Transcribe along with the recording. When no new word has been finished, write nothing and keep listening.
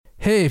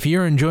Hey, if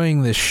you're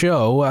enjoying this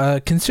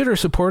show, consider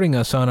supporting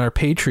us on our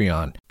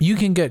Patreon. You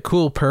can get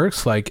cool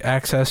perks like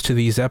access to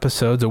these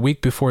episodes a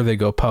week before they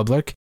go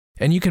public,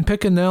 and you can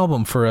pick an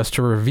album for us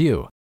to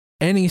review.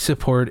 Any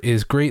support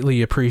is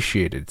greatly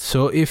appreciated,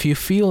 so if you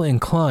feel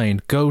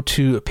inclined, go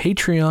to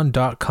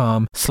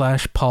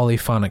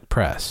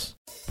patreon.com/polyphonicpress.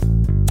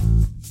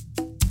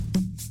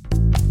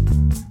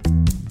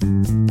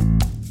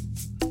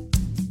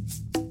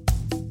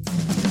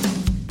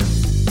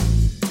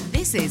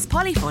 This is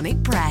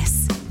Polyphonic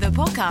Press, the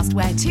podcast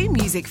where two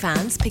music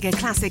fans pick a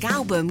classic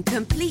album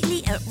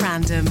completely at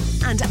random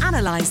and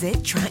analyse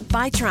it track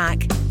by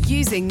track.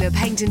 Using the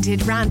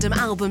patented random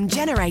album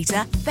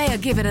generator, they are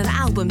given an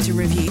album to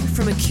review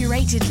from a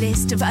curated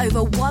list of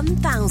over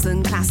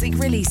 1,000 classic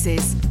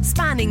releases,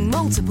 spanning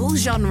multiple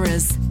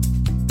genres.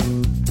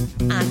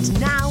 And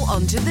now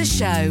onto the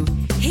show.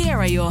 Here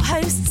are your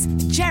hosts,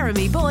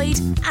 Jeremy Boyd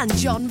and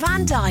John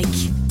Van Dyke.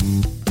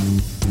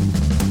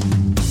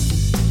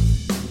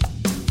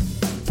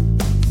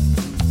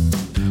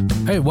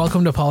 Hey,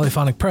 welcome to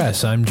Polyphonic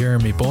Press. I'm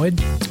Jeremy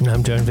Boyd. And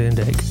I'm John Van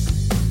Dyke.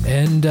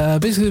 And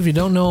basically, if you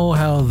don't know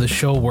how the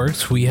show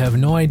works, we have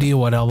no idea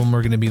what album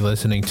we're going to be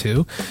listening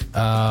to.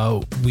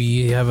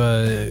 We have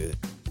a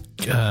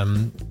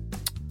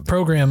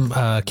program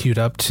queued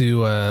up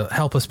to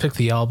help us pick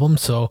the album.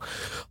 So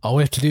all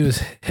we have to do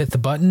is hit the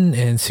button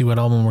and see what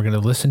album we're going to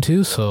listen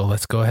to. So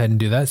let's go ahead and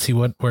do that. See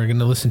what we're going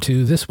to listen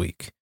to this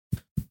week.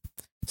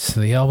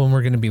 So the album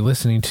we're going to be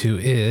listening to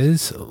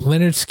is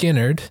Lynyrd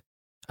Skynyrd.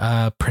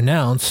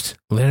 Pronounced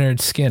Lynyrd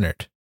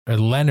Skynyrd, or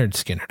Lynyrd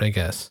Skynyrd, I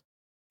guess.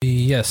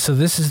 Yes, so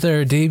this is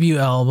their debut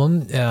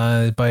album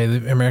by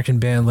the American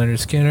band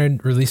Lynyrd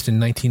Skynyrd, released in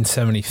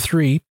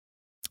 1973.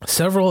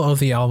 Several of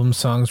the album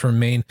songs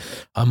remain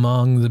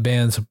among the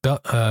band's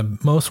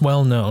most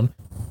well-known,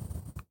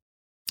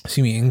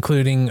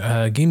 including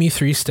Gimme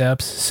 3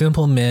 Steps,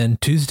 Simple Man,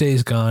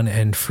 Tuesday's Gone,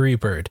 and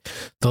Freebird,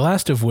 the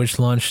last of which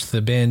launched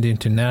the band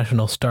into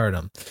national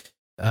stardom.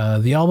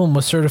 The album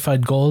was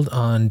certified gold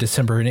on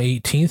December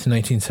 18th,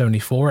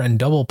 1974, and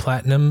double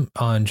platinum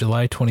on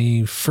July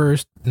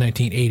 21st,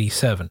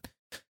 1987.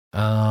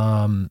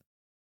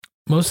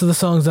 Most of the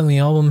songs on the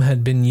album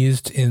had been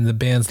used in the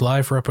band's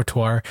live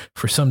repertoire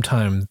for some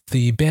time.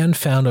 The band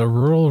found a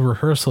rural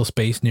rehearsal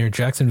space near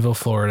Jacksonville,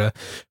 Florida,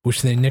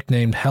 which they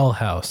nicknamed Hell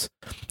House,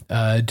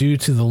 due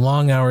to the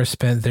long hours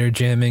spent there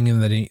jamming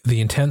in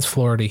the intense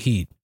Florida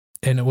heat.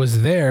 And it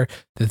was there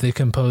that they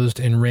composed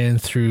and ran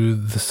through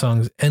the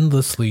songs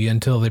endlessly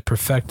until they were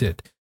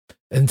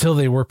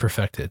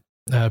perfected.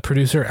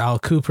 Producer Al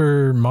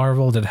Cooper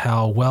marveled at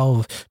how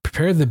well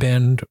prepared the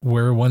band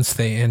were once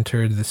they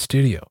entered the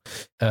studio.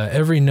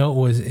 Every note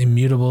was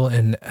immutable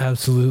and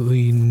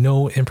absolutely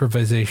no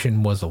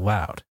improvisation was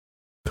allowed.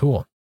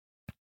 Cool.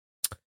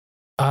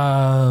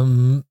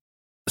 So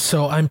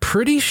I'm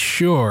pretty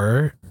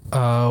sure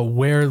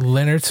where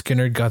Lynyrd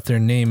Skynyrd got their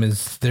name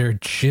is their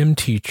gym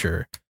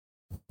teacher.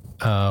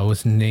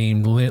 Was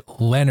named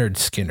Lynyrd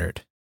Skynyrd.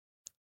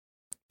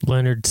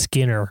 Lynyrd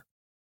Skynyrd.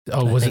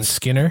 Oh, was it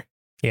Skinner?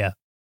 Yeah.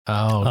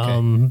 Oh,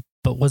 okay.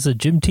 But was a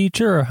gym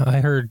teacher? I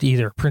heard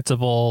either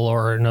principal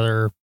or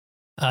another,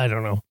 I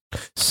don't know.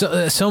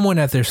 So someone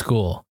at their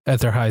school,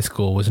 at their high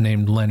school, was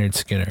named Lynyrd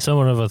Skynyrd.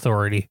 Someone of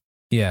authority.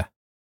 Yeah.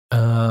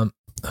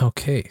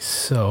 Okay,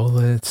 so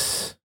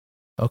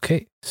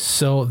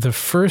the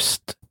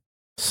first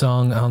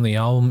song on the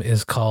album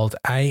is called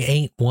I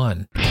Ain't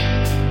One.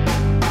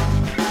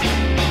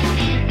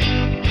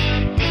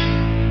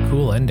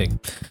 Cool ending.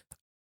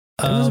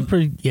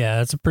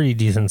 It's a pretty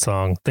decent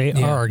song. They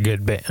are a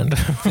good band.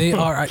 They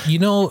are. I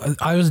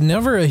was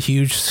never a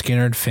huge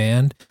Skynyrd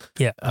fan.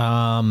 Yeah.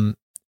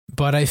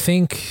 But I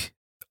think,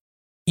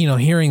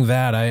 hearing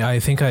that, I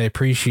think I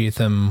appreciate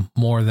them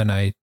more than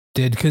I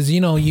did, because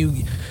you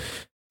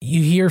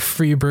hear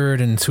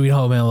Freebird and Sweet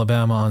Home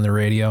Alabama on the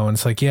radio, and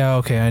it's like, yeah,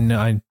 okay,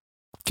 I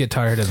get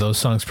tired of those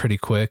songs pretty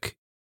quick.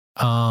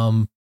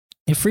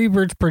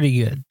 Freebird's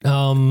pretty good.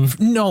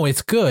 No,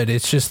 it's good.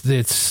 It's just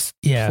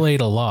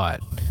played a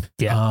lot.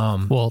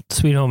 Yeah. Well,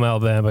 Sweet Home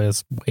Alabama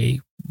is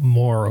way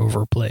more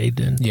overplayed,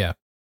 and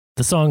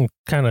the song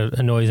kind of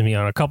annoys me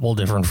on a couple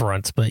different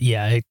fronts. But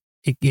yeah,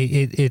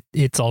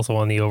 it's also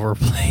on the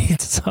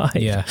overplayed side.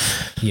 Yeah.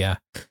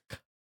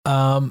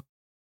 And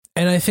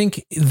I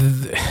think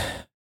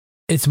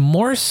it's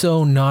more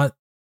so not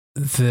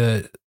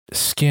the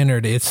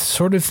Skynyrd. It's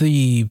sort of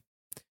the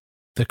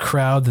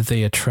crowd that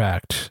they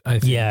attract, I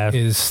think,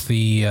 is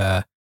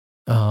the,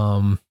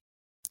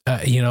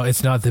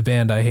 it's not the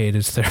band I hate,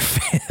 it's their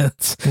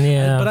fans.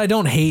 Yeah. But I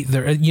don't hate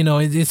their,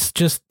 it's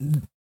just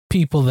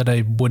people that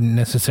I wouldn't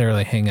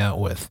necessarily hang out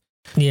with.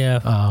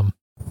 Yeah.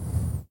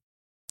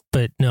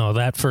 But no,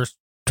 that first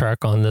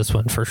track on this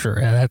one for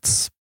sure,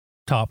 that's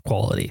top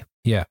quality.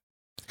 Yeah.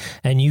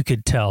 And you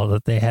could tell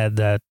that they had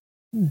that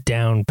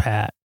down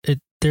pat.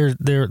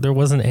 There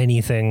wasn't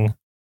anything.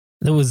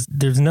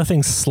 There's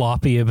nothing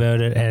sloppy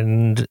about it,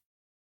 and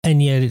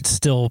yet it's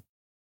still,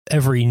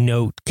 every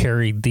note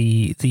carried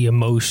the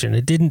emotion.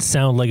 It didn't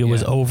sound like it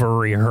was over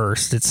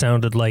rehearsed. It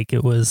sounded like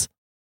it's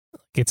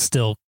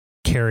still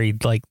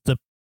carried like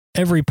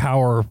every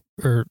power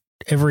or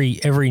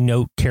every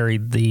note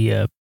carried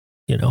the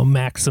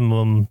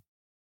maximum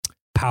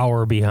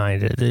power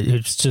behind it.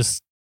 It's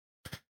just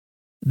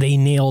they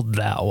nailed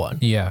that one.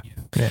 Yeah.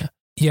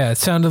 It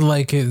sounded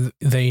like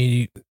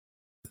they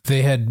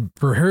had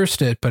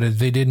rehearsed it, but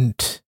they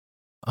didn't.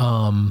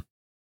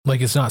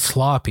 Like it's not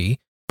sloppy,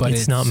 but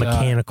it's not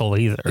mechanical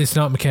either. It's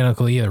not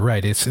mechanical either,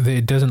 right?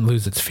 It doesn't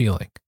lose its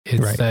feeling.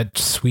 It's right. That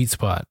sweet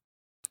spot.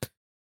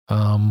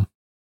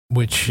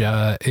 Which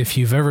if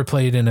you've ever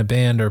played in a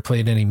band or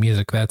played any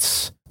music,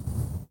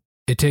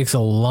 it takes a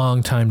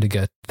long time to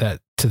get to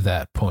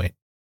that point.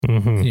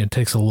 Mm-hmm. It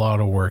takes a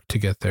lot of work to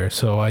get there.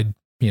 So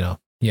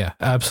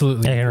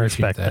absolutely. I can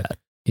respect that.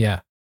 Yeah.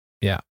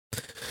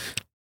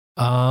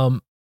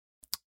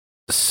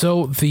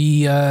 So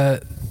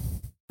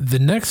the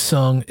next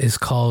song is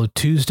called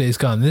Tuesday's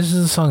Gone. This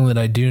is a song that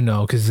I do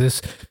know because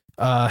this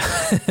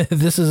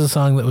this is a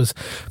song that was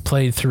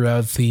played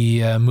throughout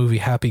the movie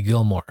Happy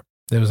Gilmore.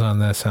 That was on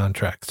that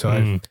soundtrack.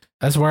 So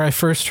that's where I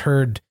first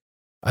heard.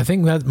 I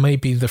think that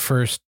might be the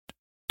first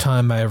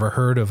time I ever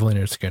heard of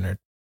Lynyrd Skynyrd.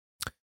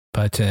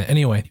 But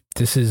anyway,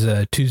 this is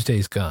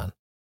Tuesday's Gone.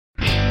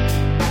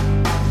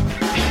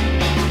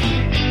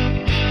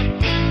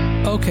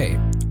 Okay.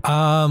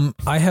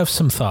 I have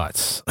some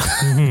thoughts.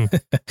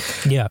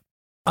 Mm-hmm. Yeah.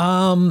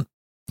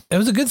 It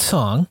was a good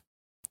song.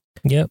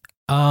 Yep.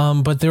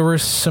 But there were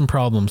some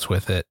problems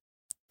with it.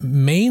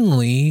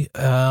 Mainly,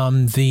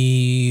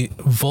 the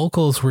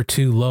vocals were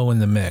too low in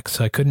the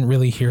mix. I couldn't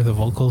really hear the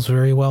vocals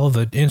very well.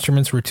 The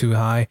instruments were too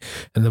high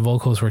and the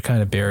vocals were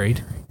kind of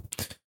buried.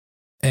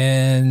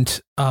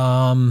 And,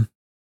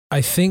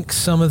 I think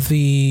some of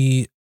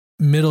the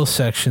middle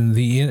section,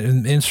 the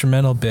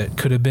instrumental bit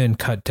could have been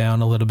cut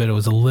down a little bit. It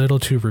was a little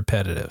too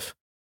repetitive.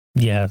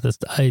 Yeah.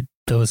 I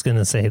was going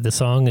to say the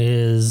song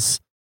it's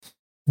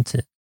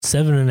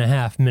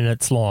 7.5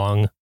 minutes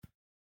long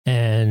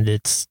and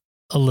it's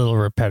a little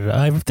repetitive.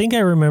 I think I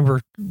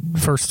remember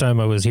first time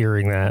I was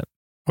hearing that,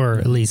 or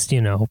at least,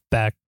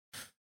 back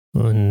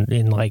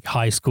in like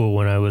high school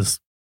when I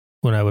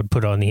would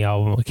put on the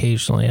album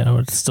occasionally, I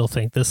would still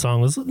think this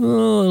song was a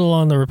little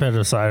on the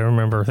repetitive side. I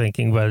remember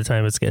thinking by the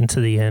time it's getting to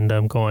the end,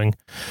 I'm going,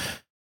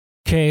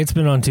 okay, it's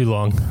been on too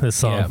long, this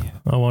song. Yeah.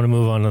 I want to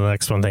move on to the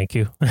next one. Thank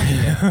you.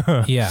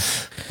 Yeah.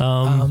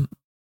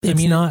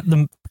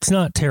 It's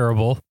not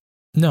terrible.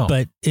 No,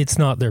 but it's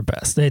not their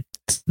best.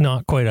 It's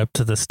not quite up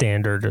to the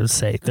standard of,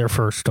 say, their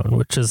first one,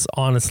 which is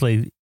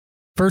honestly,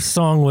 first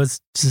song was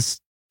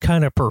just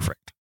kind of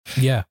perfect.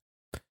 Yeah.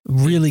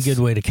 Really good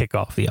way to kick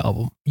off the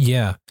album.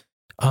 Yeah.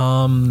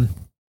 And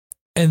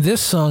this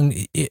song,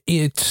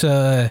 it's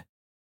not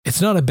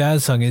a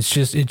bad song. It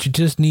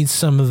just needs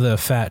some of the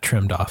fat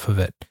trimmed off of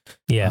it.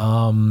 Yeah.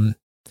 And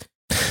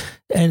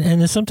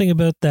there's something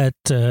about that.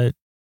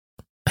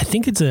 I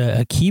think it's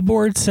a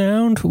keyboard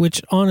sound,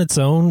 which on its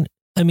own,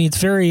 I mean, it's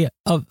very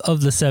of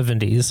the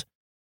 70s,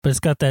 but it's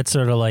got that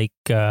sort of like,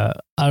 I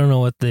don't know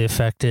what the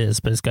effect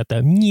is, but it's got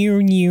that new.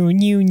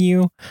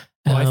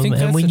 Well, I think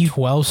that's a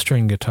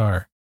 12-string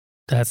guitar.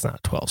 That's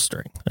not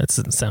 12-string. That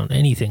doesn't sound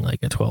anything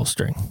like a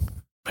 12-string.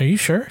 Are you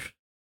sure?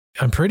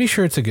 I'm pretty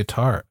sure it's a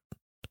guitar.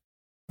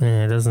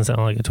 It doesn't sound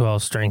like a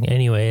 12-string.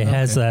 Anyway, it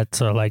has that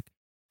sort of like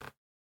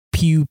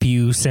pew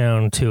pew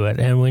sound to it.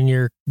 And when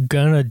you're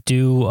gonna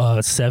do a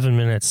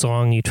 7-minute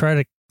song, you try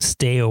to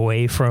stay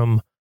away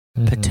from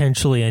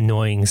potentially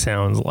annoying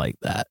sounds like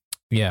that.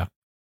 Yeah.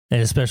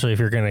 And especially if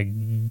you're gonna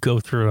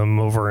go through them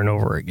over and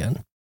over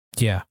again.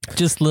 Yeah.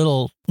 Just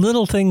little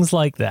things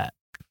like that.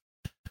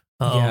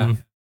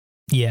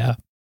 Yeah.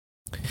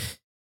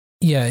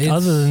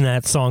 Other than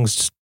that,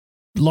 song's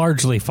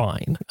largely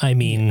fine. I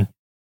mean,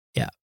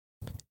 yeah.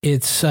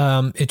 It's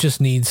it just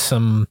needs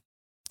some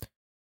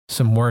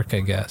work,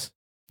 I guess.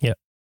 Yeah.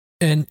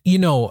 And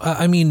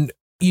I mean,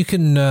 you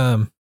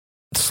can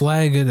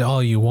slag it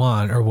all you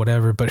want or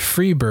whatever, but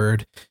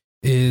Freebird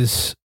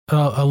is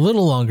a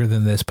little longer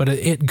than this, but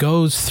it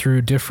goes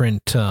through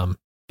different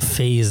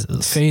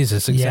phases.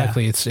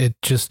 Exactly. Yeah.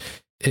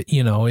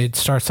 It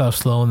starts off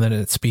slow and then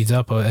it speeds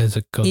up as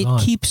it goes on.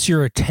 It keeps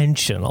your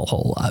attention a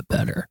whole lot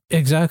better.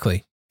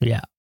 Exactly.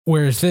 Yeah.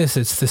 Whereas this,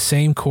 it's the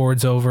same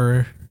chords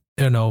over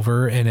and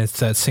over, and it's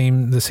the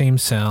same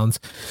sounds.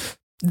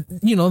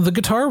 The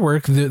guitar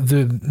work,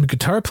 the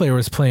guitar player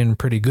was playing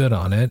pretty good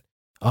on it.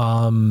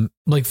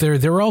 Like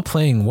they're all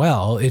playing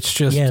well. It's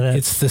just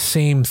it's the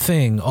same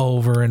thing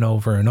over and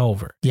over and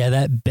over. Yeah,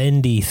 that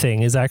bendy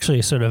thing is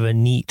actually sort of a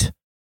neat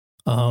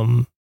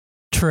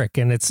trick,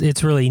 and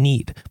it's really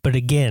neat. But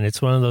again,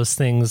 it's one of those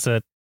things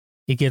that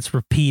it gets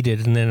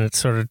repeated and then it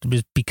sort of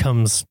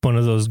becomes one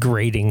of those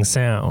grating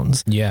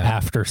sounds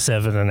after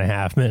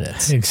 7.5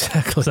 minutes.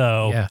 Exactly.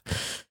 So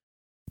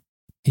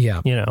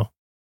yeah.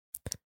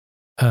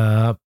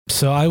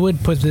 So I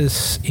would put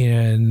this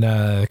in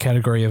the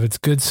category of it's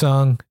good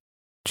song,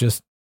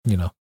 just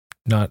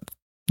not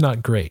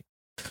great.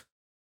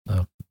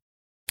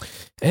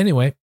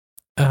 Anyway,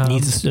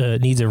 needs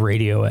a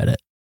radio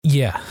edit.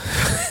 Yeah.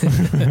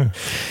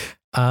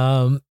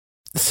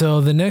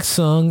 So the next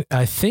song,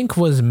 I think,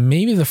 was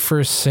maybe the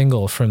first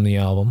single from the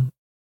album.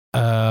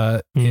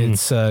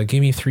 It's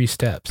Give Me 3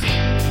 Steps.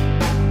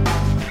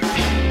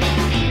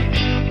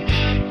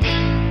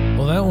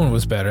 Well, that one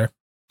was better.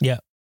 Yeah.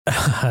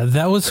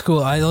 That was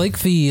cool. I like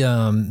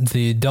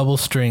the double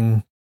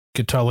string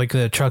guitar, like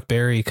the Chuck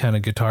Berry kind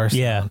of guitar sound.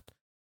 Yeah.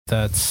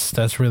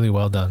 That's really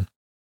well done.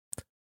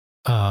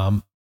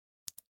 And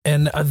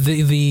I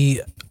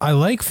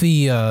like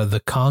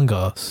the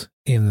congos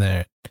in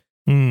there.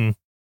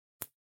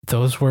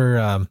 Those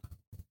were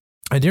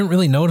I didn't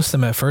really notice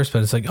them at first,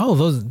 but it's like,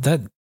 oh,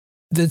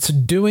 that's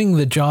doing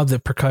the job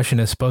that percussion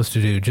is supposed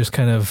to do. Just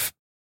kind of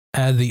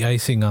add the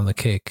icing on the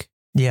cake.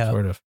 Yeah.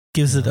 Sort of.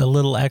 Gives it a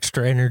little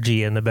extra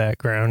energy in the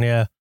background.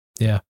 Yeah.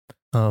 Yeah.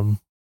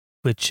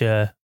 Which,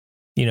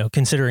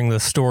 considering the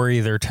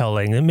story they're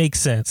telling, it makes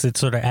sense. It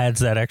sort of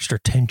adds that extra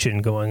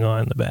tension going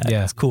on in the back.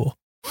 Yeah. It's cool.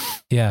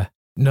 Yeah.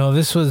 No,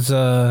 this was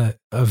a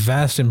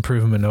vast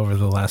improvement over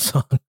the last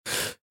song.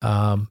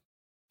 And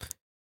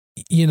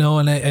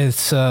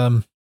it's,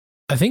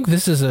 I think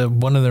this is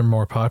one of their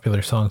more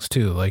popular songs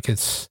too. Like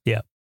it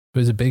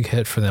was a big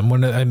hit for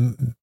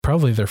them.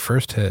 Probably their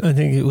first hit. I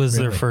think it was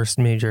their first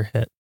major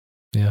hit.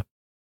 Yeah.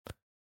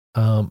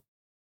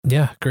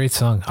 Yeah, great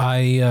song.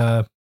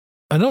 I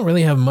don't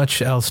really have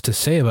much else to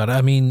say about it.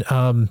 I mean,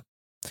 I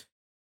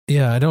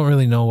don't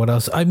really know what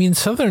else. I mean,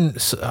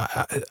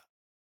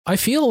 I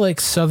feel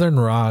like Southern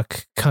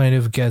rock kind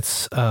of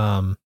gets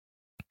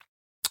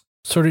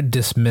sort of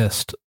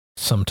dismissed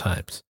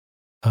sometimes.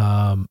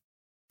 Depending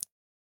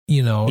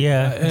on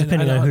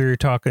who you're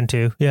talking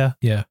to. Yeah.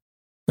 Yeah.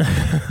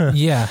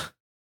 Yeah.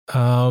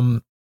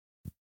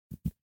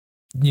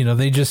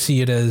 They just see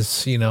it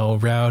as,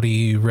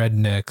 rowdy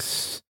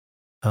rednecks.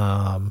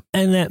 And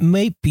that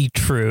might be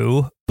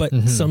true, but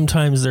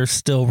sometimes they're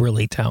still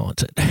really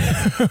talented.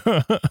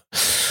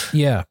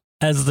 Yeah.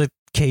 As the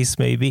case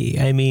may be.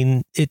 I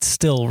mean, it's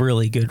still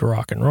really good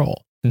rock and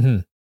roll.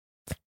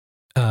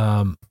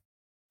 But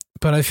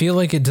I feel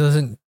like it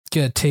doesn't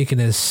get taken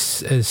as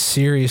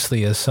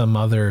seriously as some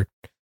other,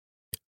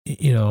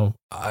 and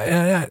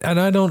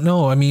I don't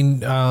know. I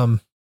mean,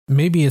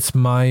 maybe it's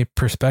my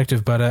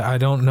perspective, but I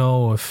don't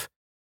know if,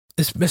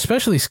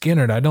 especially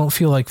Skynyrd, I don't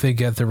feel like they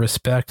get the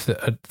respect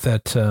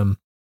that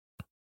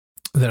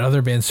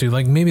other bands do.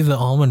 Like maybe the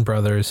Allman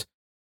Brothers,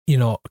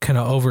 kind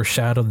of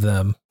overshadowed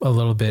them a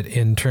little bit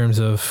in terms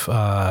of,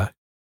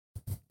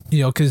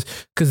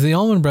 because the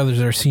Allman Brothers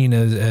are seen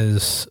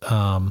as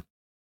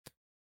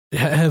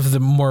have the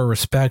more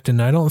respect,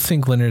 and I don't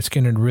think Lynyrd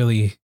Skynyrd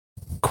really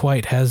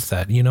quite has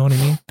that. You know what I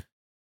mean?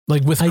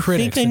 Like with critics. I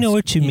think I know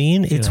what you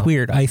mean. It's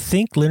weird. I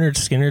think Lynyrd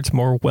Skynyrd's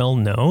more well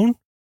known,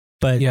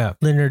 but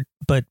Lynyrd,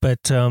 but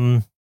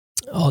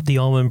all the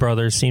Allman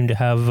Brothers seem to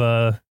have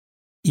more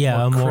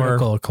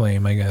critical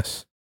acclaim, I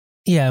guess.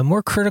 Yeah,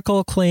 more critical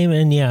acclaim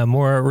and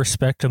more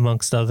respect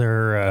amongst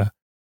other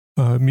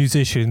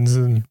musicians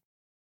and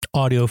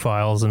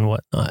audiophiles and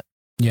whatnot.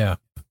 Yeah.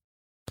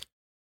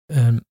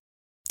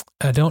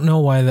 I don't know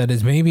why that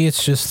is. Maybe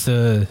it's just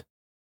the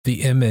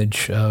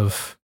image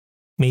of.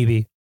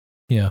 Maybe.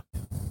 Yeah.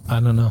 I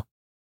don't know.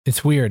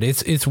 It's weird.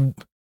 It's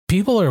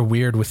people are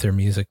weird with their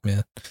music,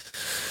 man.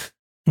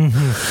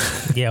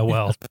 Yeah,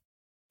 well,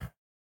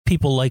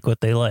 people like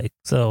what they like,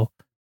 so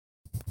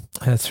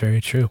that's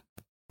very true.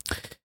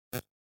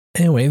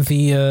 Anyway,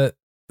 the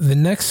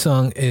next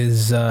song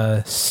is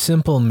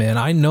Simple Man.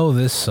 I know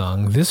this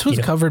song. This was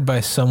covered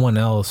by someone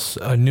else,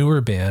 a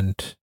newer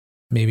band,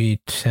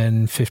 maybe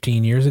 10,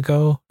 15 years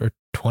ago or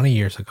 20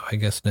 years ago, I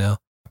guess now.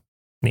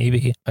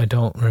 Maybe. I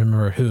don't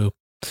remember who.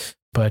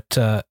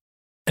 But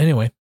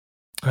anyway,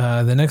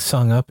 the next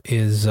song up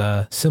is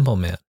Simple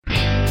Man.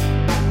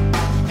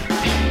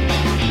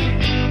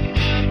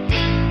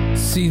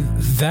 See,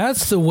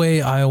 that's the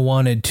way I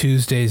wanted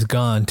Tuesday's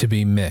Gone to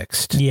be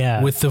mixed.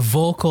 Yeah. With the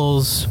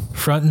vocals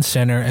front and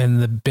center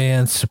and the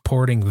band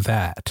supporting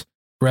that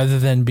rather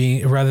than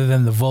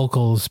the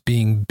vocals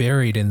being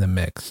buried in the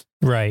mix.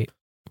 Right.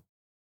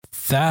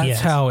 That's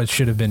how it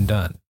should have been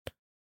done.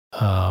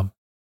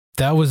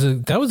 That was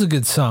a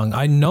good song.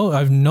 I've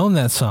known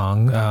that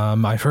song.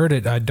 I've heard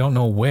it. I don't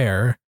know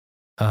where.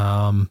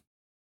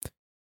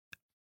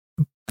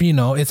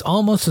 It's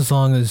almost as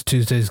long as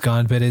Tuesday's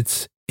Gone, but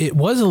it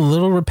was a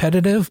little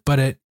repetitive,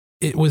 but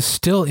it was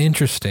still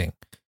interesting.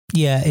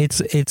 Yeah,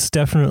 it's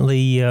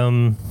definitely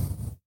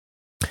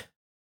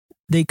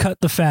they cut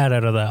the fat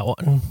out of that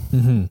one.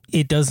 Mm-hmm.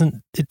 It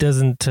doesn't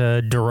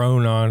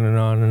drone on and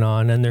on and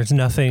on, and there's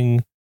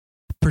nothing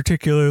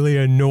particularly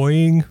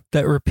annoying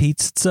that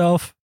repeats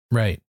itself.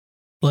 Right.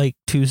 Like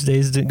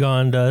Tuesday's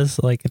Gone does.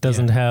 Like it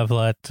doesn't have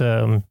that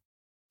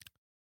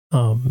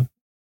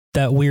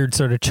that weird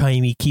sort of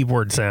chimey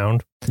keyboard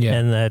sound. Yeah.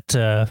 And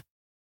that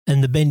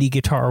and the bendy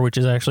guitar, which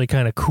is actually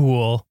kind of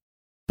cool,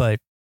 but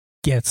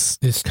gets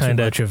kind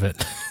of much of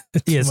it.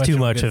 It's too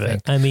much of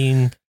it. I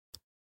mean,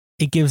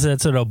 it gives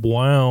that sort of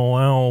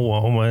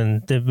wow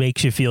and that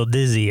makes you feel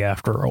dizzy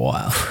after a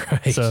while.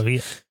 Right. So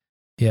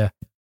yeah.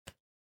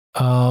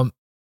 And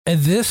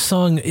this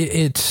song,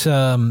 it's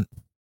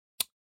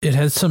it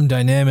has some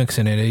dynamics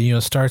in it.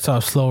 It starts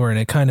off slower and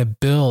it kind of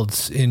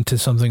builds into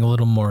something a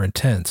little more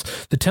intense.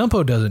 The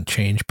tempo doesn't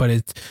change, but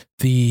it's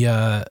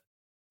the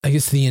I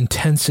guess the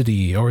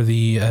intensity or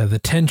the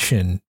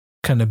tension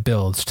kind of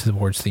builds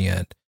towards the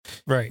end.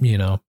 Right.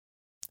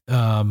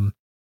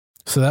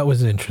 So that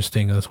was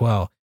interesting as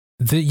well.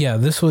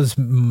 This was,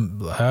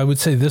 I would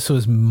say this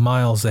was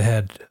miles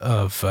ahead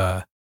of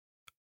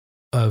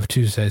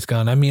Tuesday's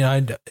Gone. I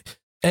mean,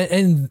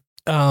 it's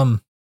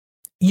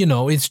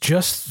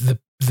just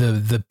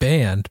the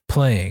band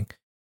playing.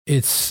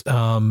 It's,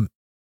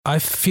 I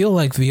feel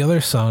like the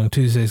other song,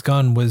 Tuesday's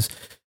Gone, was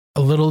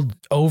a little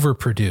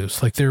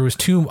overproduced. Like there was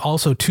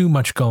too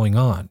much going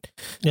on.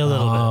 Yeah, a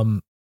little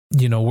bit.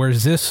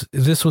 Whereas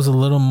this was a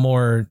little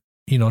more,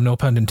 no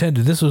pun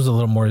intended, this was a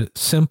little more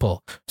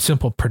simple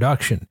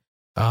production,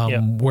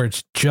 where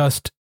it's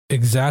just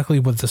exactly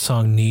what the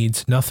song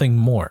needs, nothing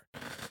more.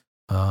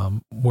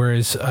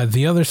 Whereas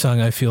the other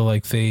song, I feel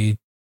like they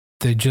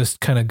just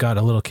kind of got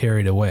a little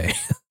carried away.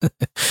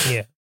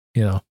 Yeah.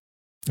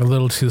 A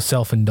little too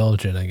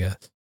self-indulgent, I guess.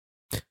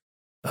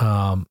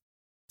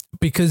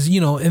 Because,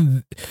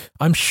 and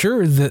I'm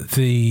sure that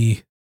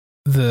the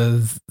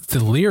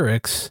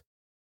lyrics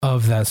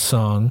of that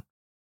song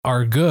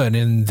are good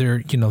and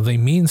they're, they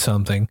mean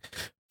something.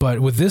 But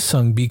with this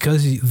song,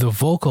 because the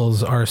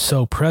vocals are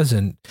so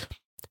present,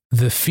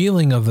 the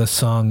feeling of the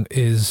song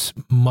is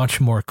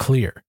much more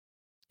clear.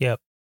 Yep.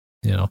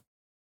 At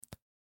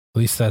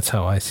least that's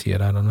how I see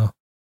it. I don't know.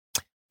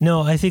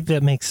 No, I think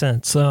that makes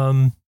sense.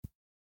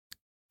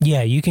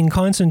 Yeah, you can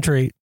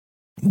concentrate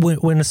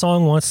when a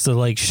song wants to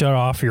like shut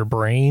off your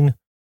brain.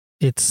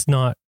 It's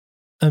not,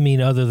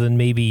 other than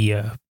maybe,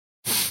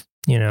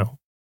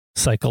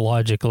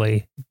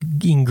 psychologically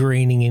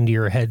ingraining into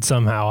your head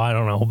somehow. I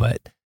don't know. But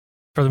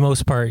for the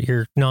most part,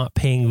 you're not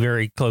paying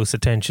very close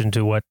attention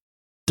to what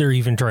they're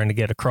even trying to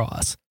get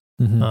across.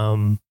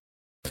 Mm-hmm.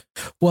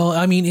 Well,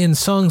 in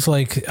songs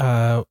like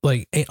I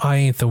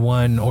Ain't the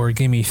One or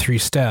Give Me 3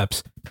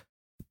 Steps,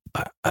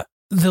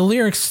 the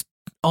lyrics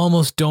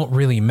almost don't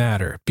really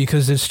matter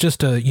because it's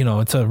just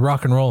it's a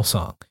rock and roll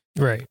song.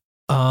 Right.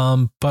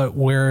 But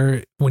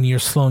when you're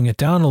slowing it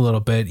down a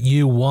little bit,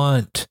 you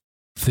want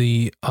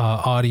the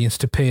audience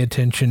to pay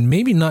attention,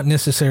 maybe not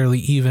necessarily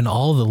even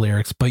all the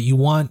lyrics, but you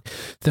want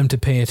them to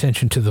pay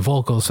attention to the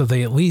vocals so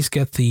they at least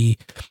get the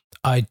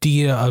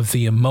idea of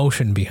the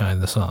emotion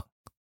behind the song.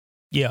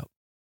 Yeah.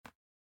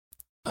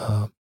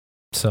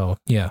 So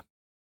yeah.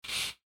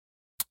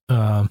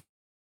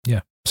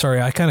 Yeah.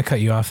 Sorry, I kind of cut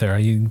you off there. Are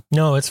you?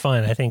 No, it's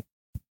fine. I think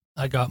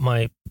I got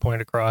my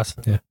point across.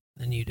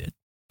 And you did.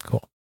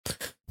 Cool.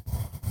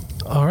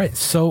 All right.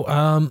 So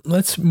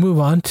let's move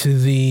on to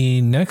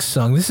the next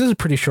song. This is a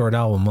pretty short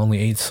album, only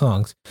 8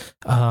 songs.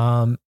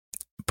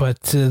 But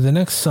the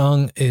next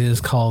song is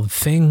called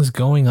Things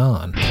Going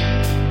On.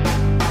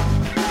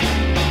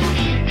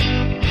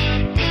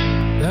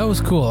 That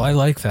was cool. I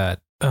like that.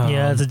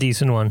 Yeah, it's a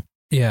decent one.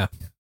 Yeah.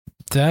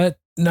 I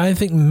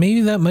think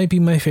maybe that might be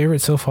my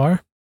favorite so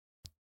far.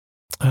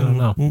 I don't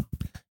know.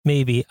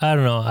 Maybe. I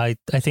don't know. I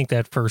think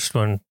that first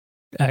one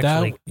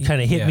actually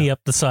kind of hit me up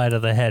the side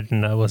of the head,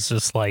 and I was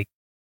just like,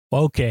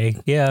 okay,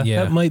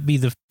 that might be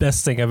the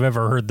best thing I've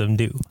ever heard them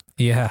do.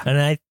 Yeah. And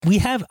I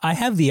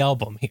have the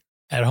album here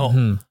at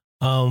home.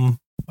 Mm-hmm.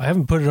 I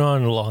haven't put it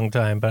on in a long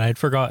time, but I'd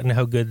forgotten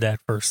how good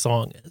that first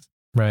song is.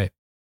 Right.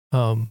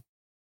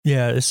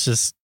 Yeah,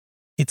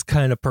 it's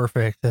kind of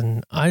perfect,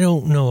 and I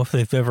don't know if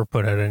they've ever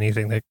put out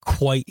anything that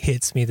quite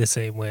hits me the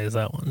same way as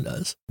that one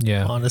does.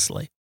 Yeah.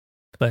 Honestly.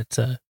 But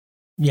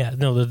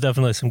there's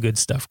definitely some good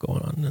stuff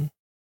going on,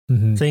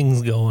 and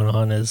things going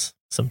on is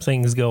some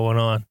things going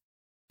on.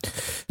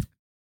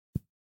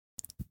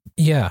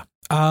 Yeah.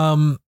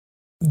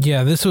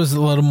 This was a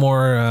little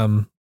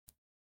more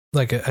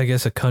like I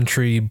guess a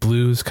country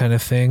blues kind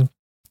of thing.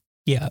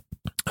 Yeah.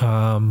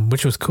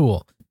 Which was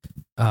cool.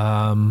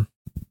 And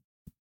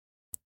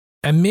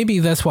maybe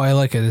that's why I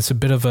like it. It's a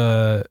bit of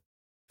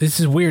this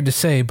is weird to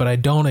say, but I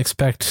don't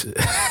expect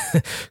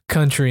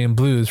country and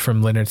blues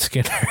from Lynyrd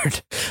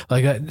Skynyrd.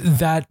 Like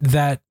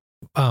that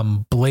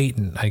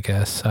blatant, I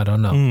guess. I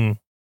don't know.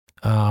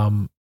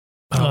 I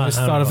always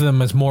thought of them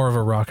as more of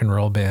a rock and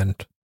roll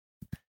band.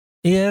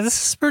 Yeah,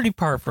 this is pretty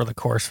par for the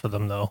course for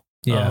them, though.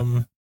 Yeah,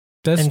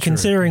 that's and true.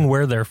 Considering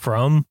where they're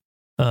from,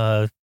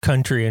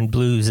 country and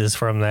blues is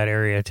from that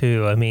area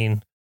too.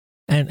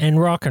 And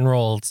rock and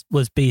roll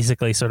was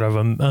basically sort of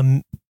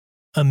a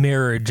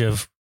marriage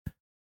of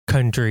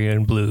country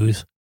and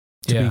blues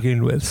to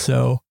begin with.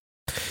 So,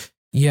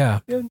 yeah,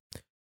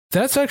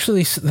 that's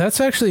actually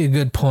a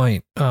good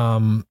point.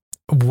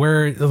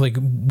 Where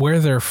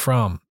they're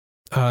from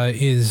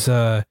is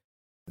I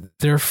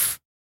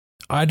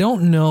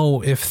don't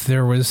know if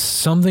there was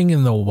something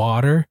in the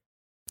water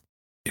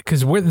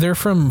because they're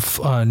from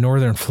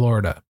northern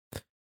Florida.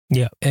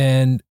 Yeah,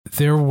 and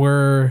there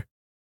were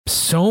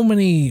so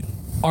many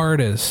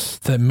artists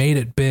that made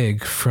it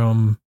big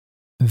from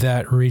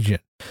that region.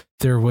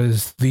 There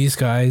was these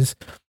guys,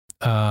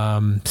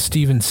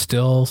 Stephen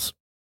Stills,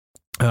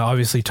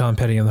 obviously Tom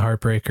Petty and the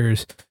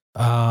Heartbreakers,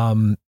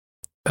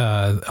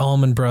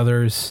 Allman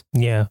Brothers.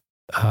 Yeah.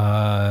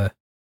 I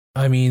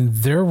mean,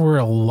 there were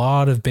a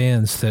lot of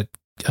bands that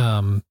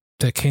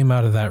came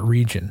out of that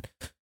region.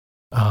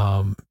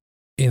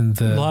 In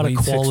the a lot of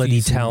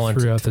quality talent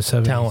throughout the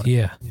 70s.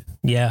 Yeah.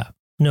 Yeah.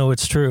 No,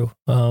 it's true.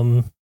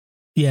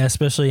 Yeah,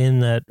 especially in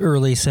that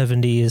early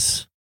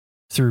 70s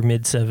through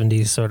mid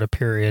 70s sort of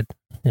period.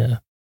 Yeah.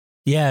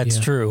 Yeah, it's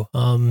true.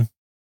 Well,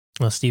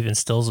 Stephen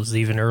Stills was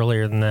even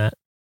earlier than that.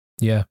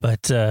 Yeah.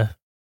 But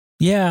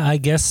yeah, I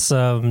guess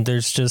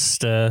there's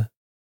just a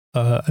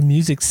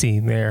music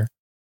scene there.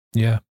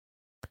 Yeah.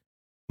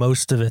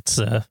 Most of it's,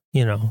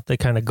 they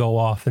kind of go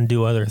off and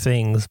do other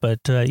things. But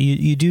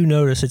you do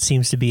notice it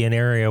seems to be an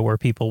area where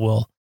people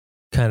will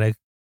kind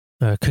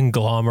of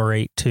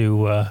conglomerate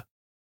to,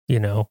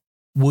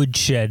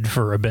 woodshed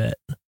for a bit.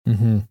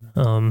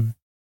 Mm-hmm.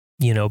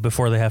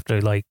 Before they have to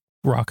like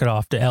rocket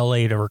off to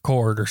LA to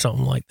record or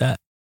something like that.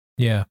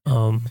 Yeah.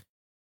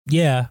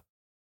 Yeah,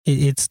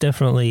 it's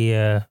definitely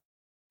an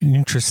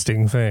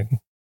interesting thing.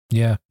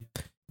 Yeah.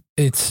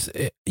 It's,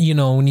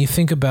 when you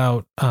think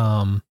about,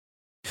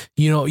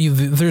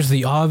 there's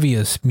the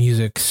obvious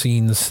music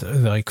scenes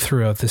like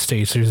throughout the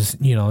States. There's,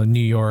 New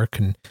York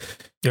and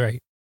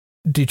right,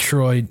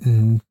 Detroit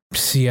and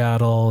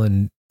Seattle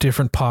and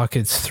different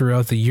pockets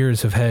throughout the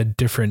years have had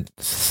different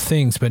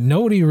things, but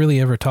nobody really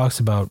ever talks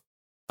about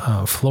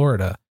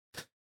Florida.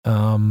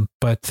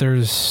 But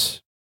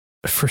there's,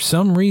 for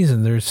some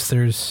reason,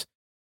 there's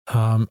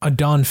a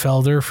Don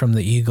Felder from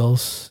the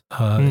Eagles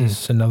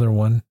is another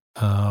one.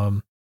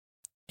 For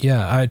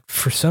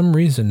some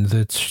reason,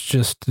 that's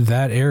just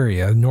that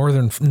area,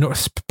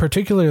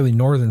 particularly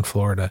northern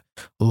Florida.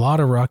 A lot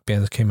of rock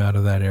bands came out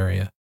of that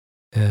area,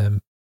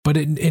 but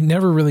it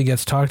never really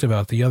gets talked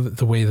about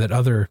the way that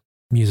other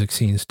music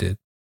scenes did.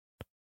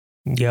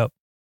 Yep.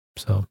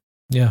 So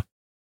yeah,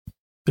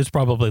 there's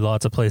probably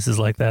lots of places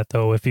like that,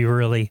 though. If you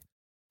really,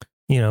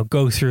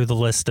 go through the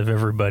list of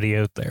everybody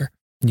out there.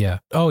 Yeah.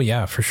 Oh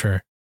yeah, for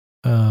sure.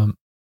 Yeah,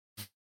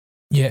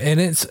 and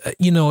it's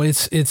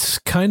it's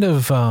kind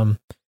of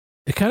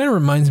it kind of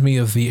reminds me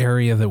of the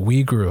area that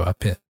we grew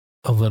up in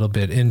a little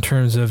bit in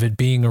terms of it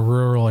being a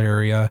rural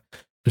area.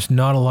 There's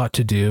not a lot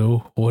to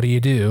do. What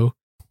do?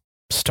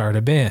 Start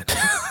a band.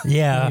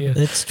 Yeah,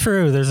 it's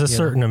true. There's a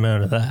certain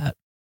amount of that.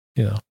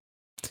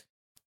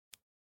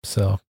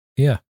 So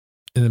yeah,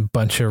 and a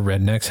bunch of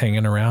rednecks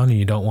hanging around, and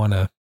you don't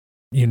want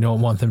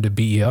them to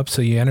beat you up,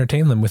 so you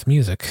entertain them with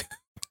music.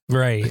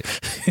 Right.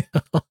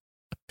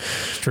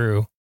 It's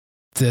true.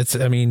 That's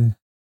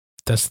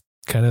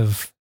kind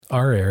of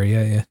our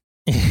area.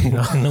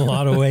 Yeah. In a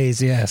lot of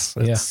ways, yes.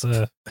 It's,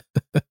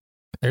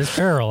 there's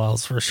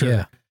parallels for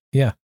sure.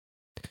 Yeah.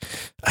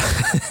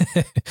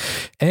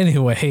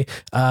 Anyway,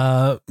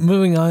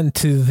 moving on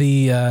to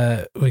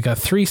we got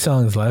 3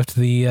 songs left.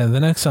 The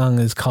next song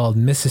is called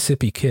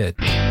Mississippi Kid.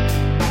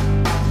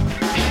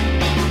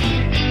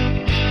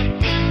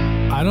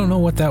 I don't know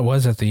what that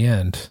was at the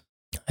end.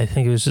 I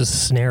think it was just a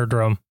snare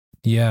drum.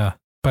 Yeah,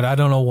 but I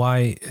don't know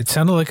why. It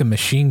sounded like a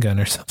machine gun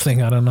or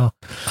something. I don't know.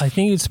 I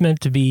think it's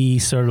meant to be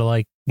sort of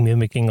like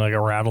mimicking like a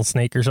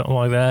rattlesnake or something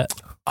like that.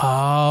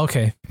 Oh,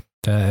 okay.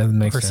 That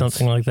makes sense. Or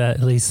something like that.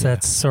 At least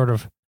that's sort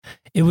of...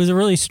 It was a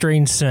really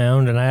strange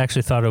sound, and I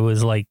actually thought it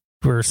was like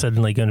we're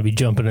suddenly going to be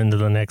jumping into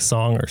the next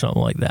song or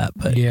something like that.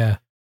 But yeah.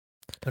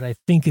 But I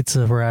think it's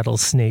a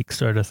rattlesnake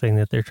sort of thing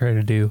that they're trying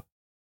to do.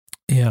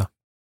 Yeah.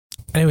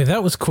 Anyway,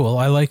 that was cool.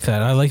 I like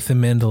that. I like the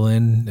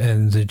mandolin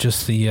and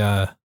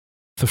the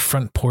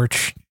front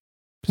porch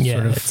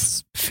sort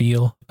of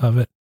feel of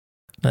it.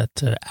 That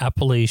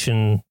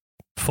Appalachian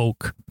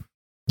folk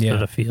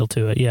sort of feel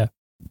to it. Yeah.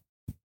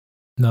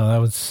 No,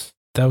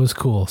 that was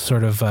cool.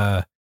 Sort of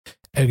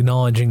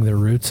acknowledging the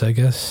roots, I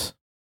guess.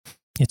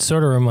 It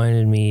sort of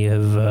reminded me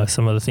of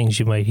some of the things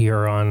you might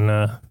hear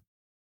on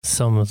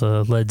some of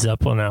the Led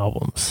Zeppelin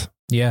albums.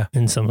 Yeah.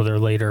 And some of their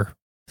later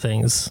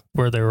things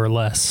where there were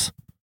less,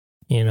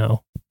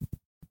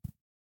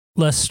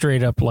 less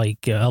straight up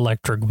like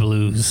electric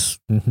blues,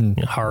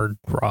 hard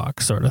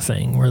rock sort of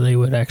thing, where they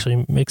would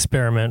actually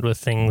experiment with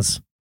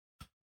things.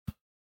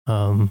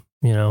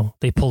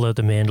 They pulled out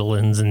the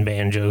mandolins and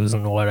banjos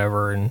and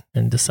whatever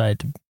and decide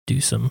to do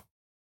some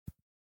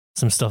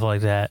stuff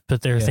like that.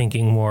 But they're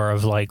thinking more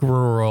of like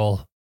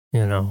rural,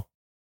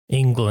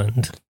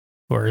 England,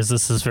 whereas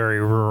this is very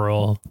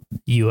rural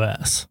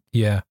US.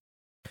 Yeah.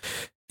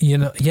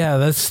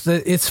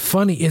 It's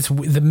funny.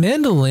 The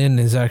mandolin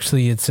is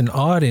actually, it's an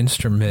odd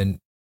instrument.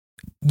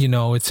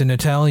 It's an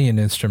Italian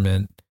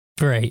instrument.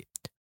 Right.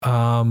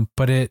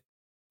 But it,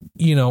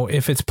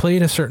 if it's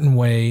played a certain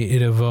way,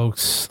 it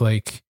evokes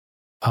like,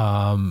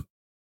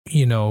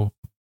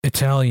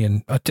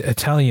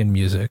 Italian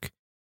music.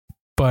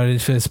 But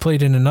if it's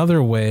played in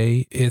another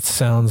way, it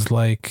sounds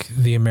like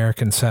the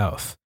American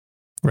South.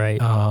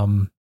 Right.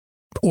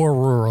 Or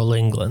rural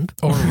England.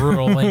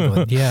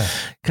 Yeah.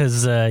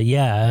 Because,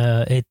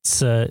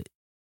 it's,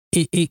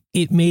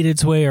 it made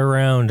its way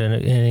around and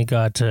it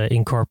got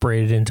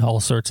incorporated into all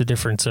sorts of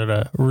different sort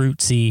of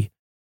rootsy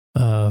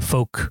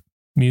folk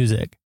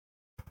music.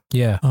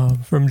 Yeah.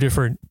 From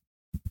different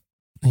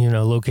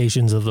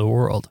locations of the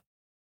world.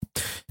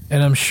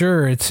 And I'm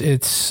sure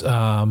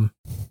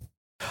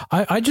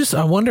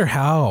I wonder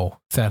how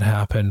that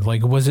happened.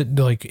 Like, was it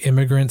like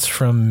immigrants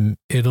from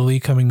Italy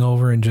coming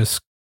over and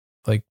just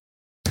like,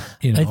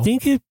 I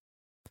think it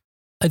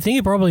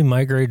probably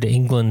migrated to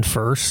England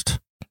first.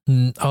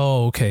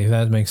 Oh, okay.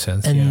 That makes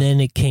sense. And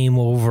then it came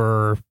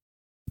over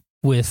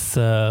with,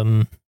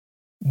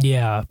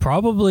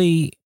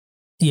 probably,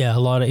 a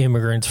lot of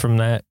immigrants from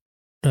that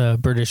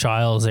British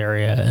Isles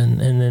area. And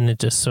then it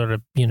just sort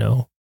of,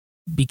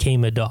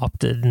 became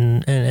adopted.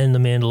 And the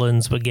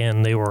mandolins,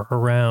 again, they were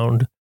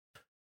around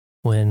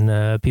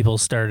when people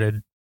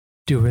started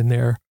doing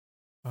their,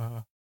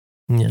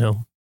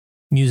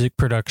 music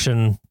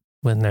production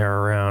when they're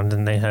around,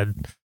 and they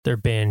had their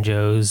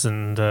banjos,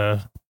 and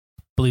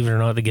believe it or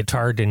not, the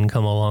guitar didn't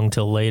come along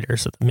till later,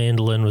 so the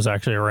mandolin was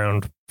actually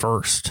around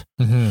first,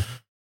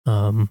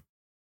 along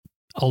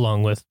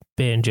with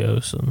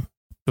banjos. And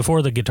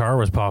before the guitar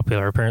was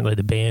popular, apparently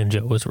the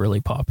banjo was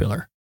really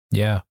popular.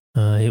 Yeah.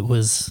 It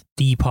was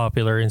the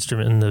popular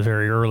instrument in the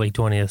very early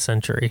 20th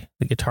century.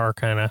 The guitar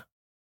kind of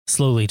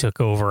slowly took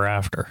over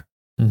after.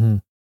 Mm-hmm.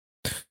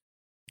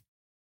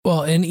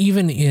 Well, and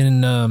even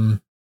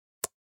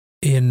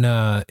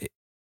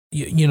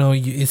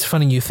it's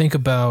funny, you think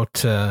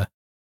about,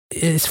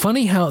 it's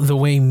funny how the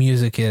way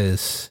music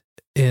is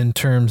in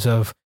terms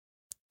of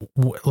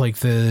like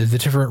the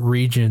different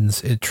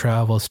regions it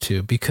travels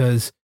to,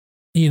 because,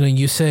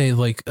 you say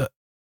like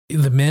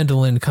the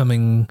mandolin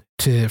coming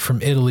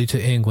from Italy to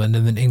England,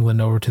 and then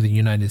England over to the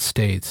United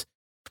States.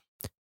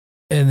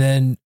 And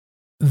then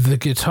the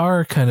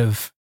guitar kind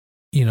of,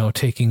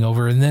 taking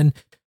over. And then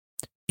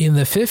in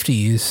the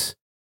 50s,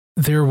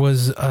 there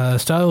was a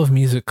style of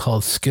music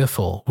called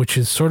skiffle, which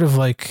is sort of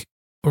like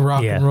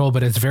rock and roll,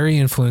 but it's very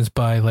influenced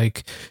by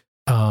like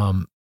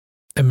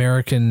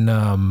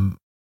American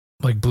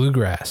like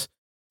bluegrass.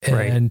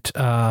 And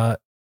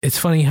it's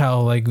funny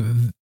how like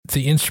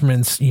the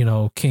instruments,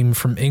 came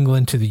from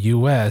England to the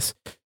US,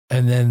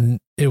 and then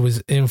it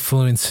was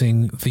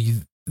influencing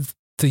the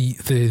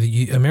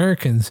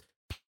Americans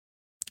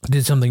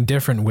did something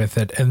different with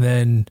it, and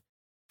then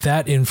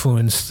that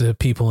influenced the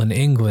people in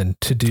England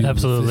to do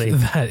absolutely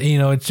that.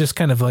 It's just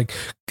kind of like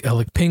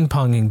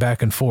ping-ponging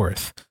back and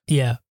forth.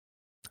 Yeah.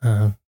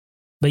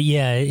 But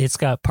yeah, it's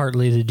got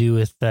partly to do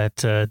with that,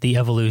 the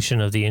evolution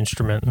of the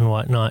instrument and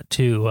whatnot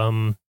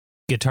too.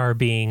 Guitar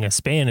being a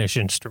Spanish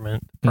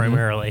instrument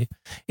primarily.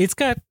 It's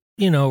got,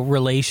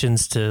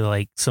 relations to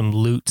like some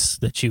lutes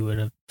that you would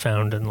have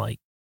found in like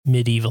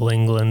medieval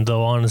England,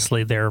 though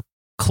honestly they're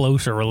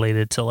closer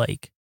related to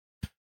like,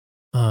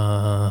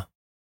 I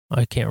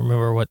can't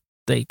remember what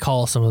they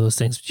call some of those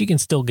things, but you can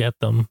still get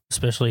them,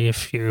 especially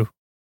if you're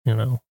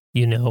in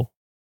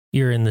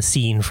the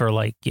scene for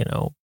like,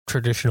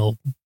 traditional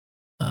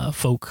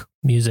folk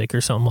music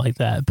or something like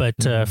that. But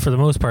for the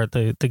most part,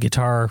 the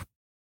guitar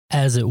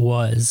as it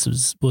was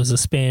a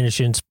Spanish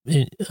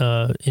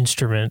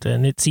instrument,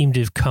 and it seemed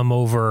to have come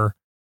over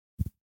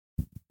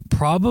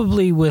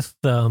probably with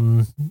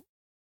the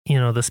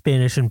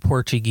Spanish and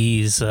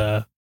Portuguese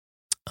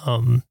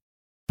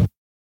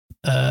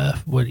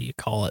what do you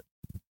call it,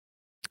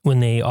 when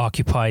they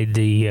occupied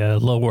the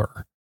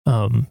lower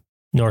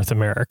North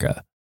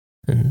America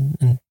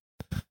and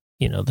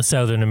the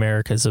Southern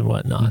Americas and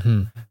whatnot.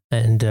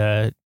 And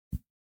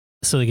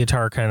so the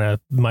guitar kind of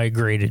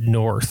migrated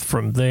north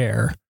from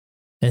there,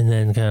 and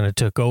then kind of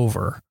took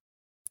over,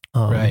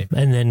 and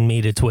then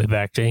made its way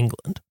back to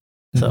England.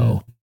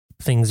 So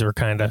things are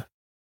kind of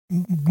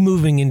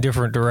moving in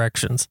different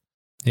directions.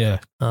 Yeah,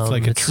 it's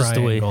like a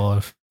triangle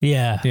of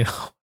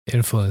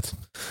influence.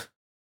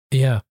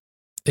 Yeah,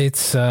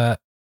 it's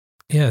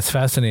it's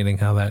fascinating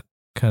how that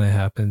kind of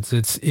happens.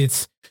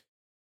 It's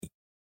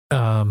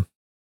I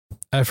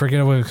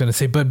forget what I was going to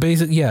say, but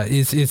basically,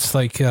 it's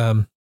like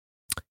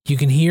you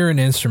can hear an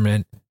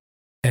instrument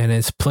and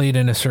it's played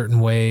in a certain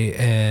way,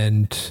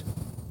 and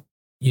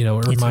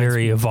it's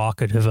very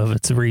evocative of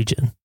its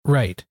region,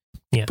 right?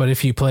 Yeah. But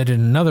if you played it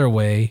another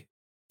way,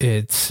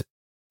 it's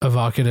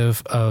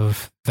evocative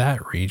of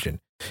that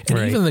region. And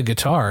even the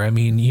guitar, I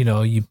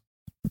mean,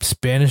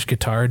 Spanish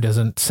guitar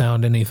doesn't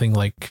sound anything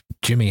like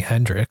Jimi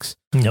Hendrix.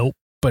 Nope.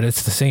 But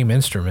it's the same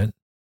instrument,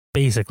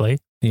 basically.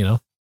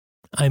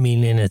 I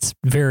mean, in its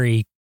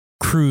very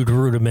crude,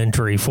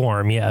 rudimentary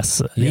form,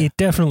 yes. Yeah. It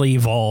definitely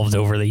evolved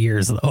over the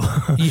years, though.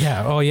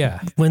 Yeah. Oh,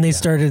 yeah. When they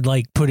started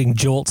like putting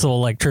jolts of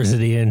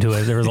electricity into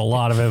it, there was a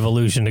lot of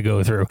evolution to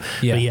go through.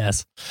 Yeah. But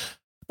yes.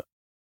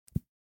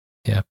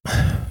 Yeah.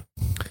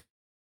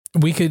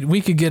 We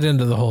could get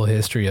into the whole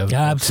history of it.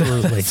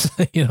 Absolutely.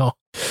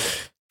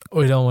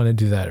 We don't want to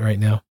do that right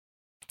now.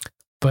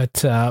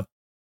 But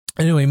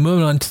anyway,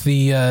 moving on to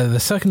the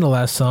second to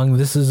last song.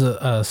 This is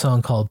a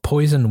song called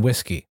Poison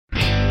Whiskey.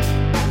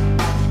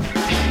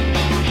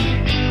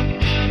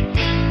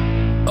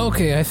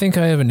 Okay, I think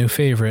I have a new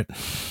favorite.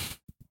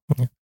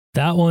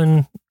 That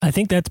one, I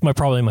think that's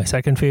probably my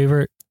second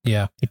favorite.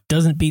 Yeah. It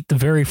doesn't beat the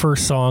very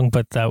first song,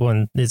 but that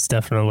one is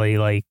definitely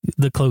like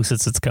the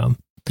closest it's come.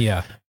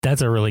 Yeah.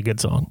 That's a really good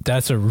song.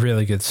 That's a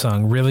really good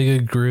song. Really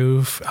good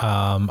groove.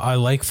 I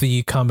like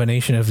the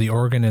combination of the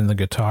organ and the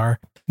guitar.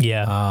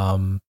 Yeah.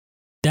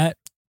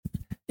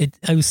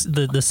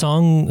 The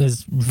song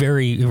is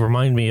it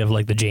reminded me of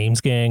like the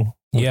James Gang.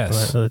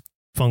 Yes.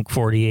 Funk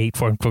 48,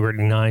 Funk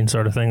 49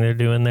 sort of thing they're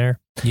doing there.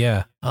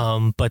 Yeah.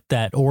 But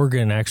that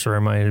organ actually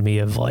reminded me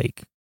of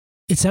like,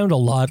 it sounded a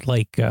lot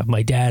like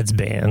my dad's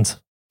bands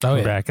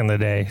back in the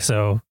day.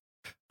 So,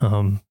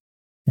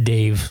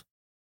 Dave,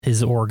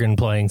 his organ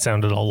playing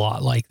sounded a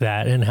lot like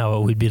that, and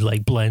how it would be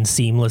like blend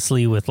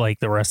seamlessly with like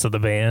the rest of the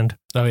band.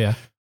 Oh yeah.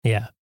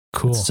 Yeah.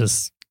 Cool. It's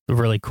just a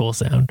really cool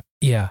sound.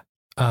 Yeah.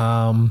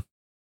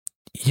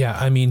 Yeah.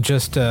 I mean,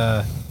 just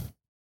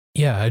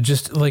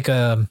like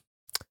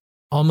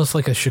almost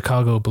like a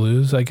Chicago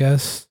blues, I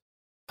guess.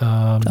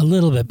 A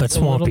little bit, but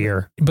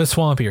swampier.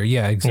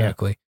 Yeah,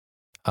 exactly.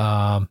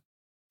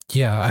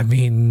 Yeah. I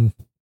mean,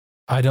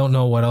 I don't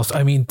know what else.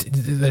 I mean,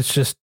 that's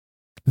just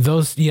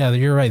those. Yeah,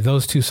 you're right.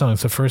 Those two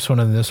songs, the first one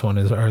and this one,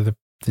 are the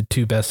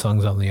two best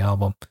songs on the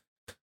album,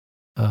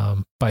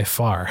 by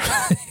far.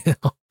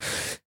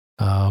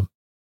 Not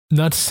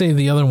to say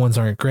the other ones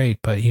aren't great,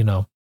 but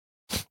Yeah,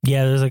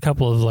 there's a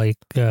couple of like,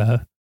 I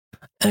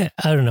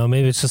don't know,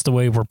 maybe it's just the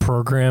way we're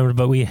programmed,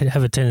 but we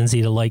have a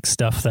tendency to like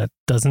stuff that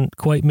doesn't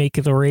quite make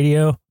it the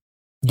radio.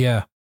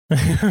 Yeah.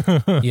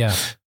 Yeah.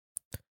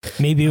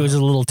 Maybe it was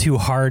a little too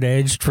hard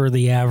edged for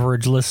the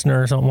average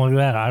listener or something like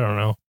that. I don't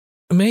know.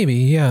 Maybe.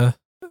 Yeah.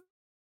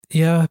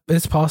 Yeah.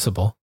 It's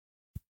possible.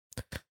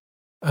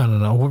 I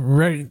don't know.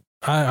 Right.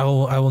 I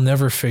will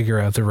never figure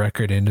out the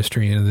record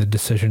industry and the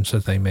decisions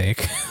that they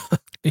make.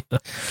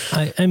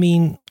 I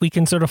mean, we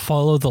can sort of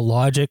follow the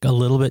logic a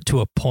little bit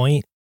to a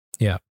point.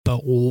 Yeah.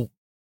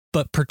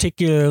 But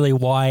particularly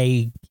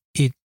why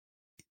it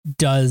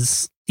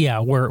does,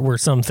 where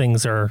some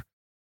things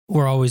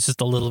we're always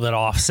just a little bit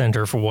off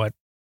center for what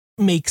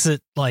makes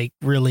it like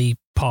really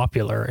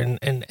popular, and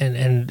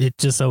it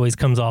just always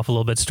comes off a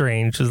little bit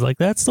strange. It's like,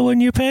 that's the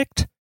one you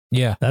picked?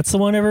 Yeah. That's the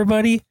one,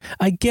 everybody?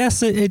 I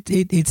guess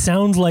it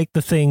sounds like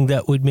the thing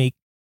that would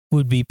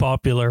be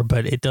popular,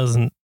 but it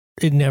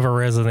never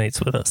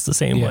resonates with us the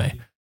same way.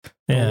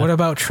 Yeah. What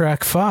about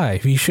track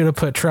 5? You should have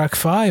put track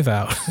 5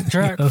 out.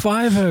 Track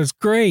 5 was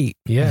great.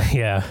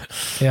 Yeah.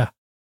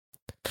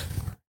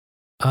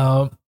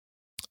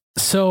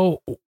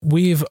 So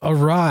we've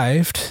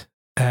arrived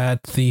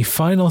at the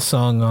final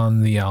song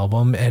on the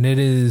album, and it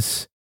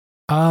is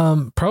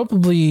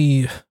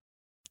probably,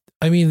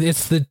 I mean,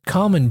 it's the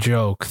common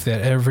joke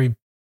that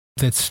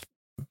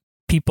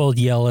people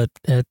yell at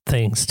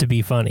things to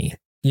be funny.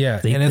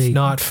 Yeah, it's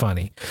not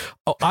funny.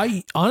 Oh,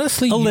 I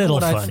honestly, a little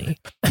funny.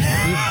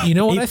 You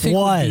know what I think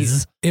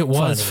it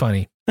was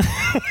funny.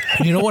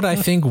 You know what I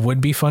think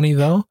would be funny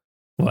though?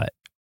 What?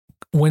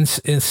 When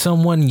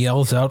someone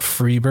yells out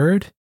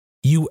 "Freebird,"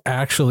 you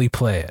actually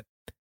play it.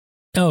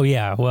 Oh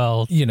yeah,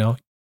 well,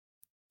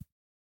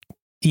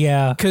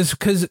 yeah,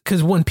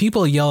 because when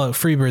people yell out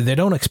 "Freebird," they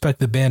don't expect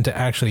the band to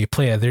actually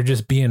play it. They're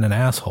just being an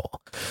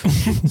asshole.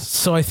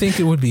 So I think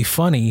it would be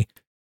funny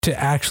to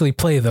actually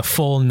play the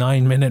full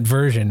 9-minute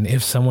version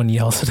if someone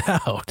yells it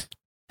out.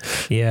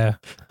 Yeah.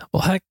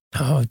 Well, heck,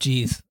 oh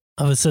geez.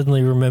 I was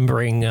suddenly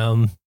remembering,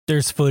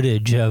 there's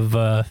footage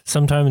of,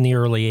 sometime in the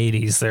early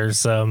 80s,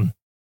 there's,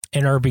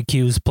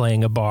 NRBQ's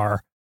playing a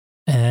bar,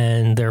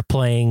 and they're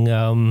playing,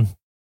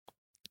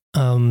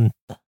 the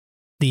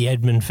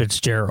Edmund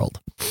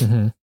Fitzgerald.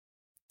 Mm-hmm.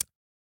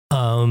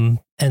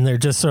 And they're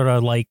just sort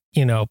of like,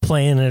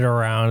 playing it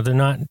around. They're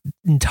not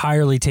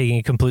entirely taking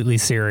it completely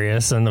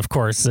serious. And of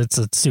course, it's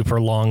a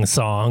super long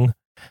song.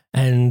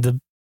 And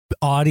the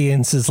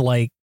audience is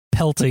like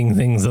pelting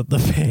things at the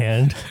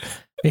band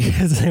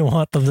because they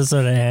want them to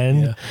sort of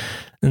end. Yeah.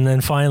 And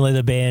then finally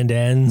the band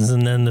ends,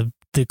 and then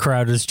the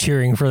crowd is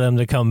cheering for them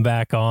to come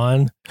back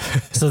on.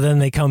 So then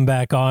they come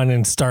back on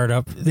and start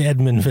up the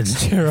Edmund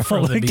Fitzgerald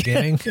from the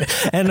beginning,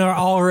 and are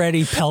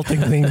already pelting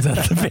things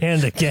at the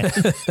band again.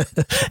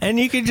 And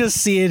you can just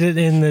see it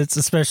in its,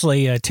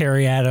 especially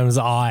Terry Adams'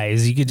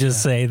 eyes. You could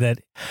just say that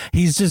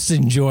he's just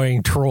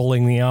enjoying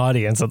trolling the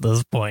audience at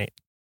this point.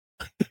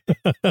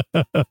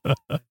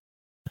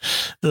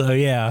 So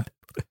yeah,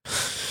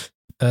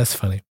 that's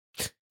funny.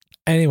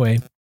 Anyway,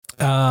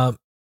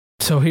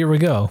 so here we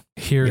go.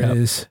 Here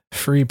is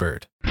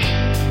Freebird.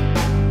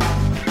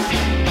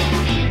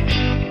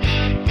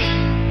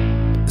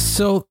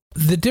 So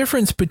the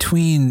difference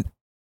between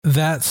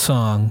that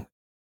song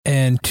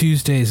and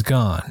Tuesday's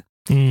Gone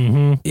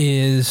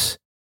is,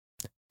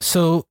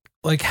 so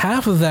like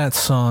half of that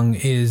song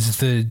is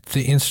the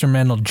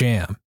instrumental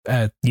jam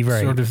at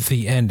sort of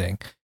the ending.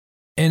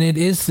 And it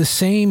is the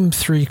same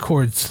 3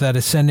 chords, that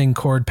ascending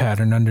chord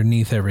pattern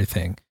underneath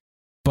everything.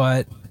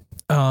 But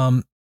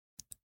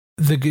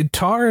the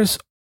guitars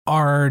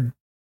are,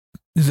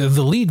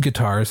 the lead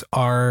guitars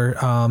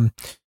are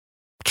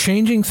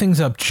changing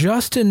things up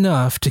just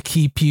enough to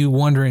keep you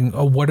wondering,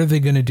 what are they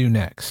going to do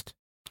next?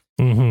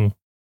 Mm-hmm.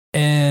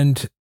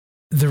 And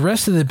the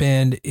rest of the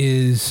band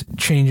is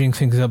changing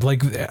things up.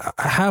 Like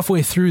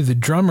halfway through, the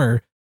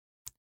drummer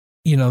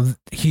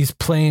he's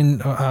playing,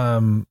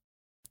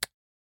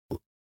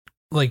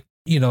 like,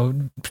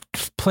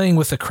 playing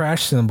with the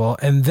crash cymbal,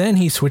 and then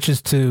he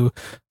switches to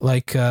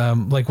like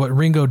what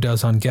Ringo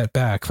does on Get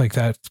Back, like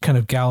that kind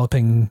of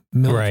galloping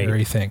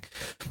military thing.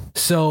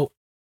 So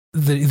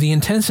the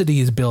intensity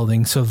is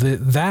building, so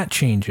that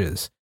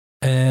changes.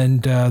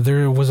 And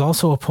there was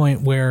also a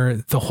point where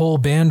the whole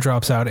band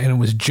drops out and it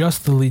was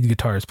just the lead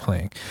guitars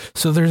playing.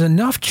 So there's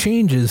enough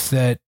changes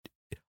that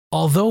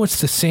although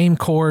it's the same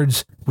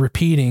chords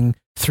repeating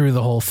through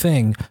the whole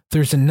thing,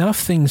 there's enough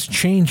things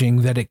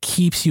changing that it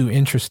keeps you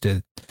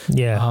interested.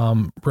 Yeah.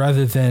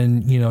 Rather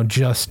than,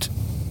 just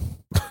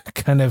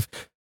kind of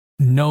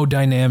no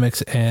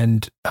dynamics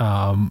and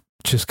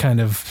just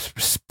kind of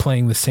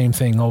playing the same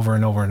thing over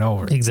and over and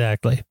over.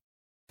 Exactly.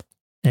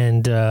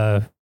 And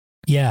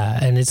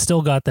and it's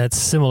still got that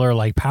similar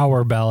like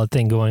power ballad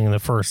thing going in the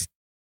first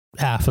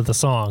half of the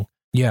song.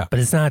 Yeah. But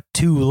it's not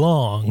too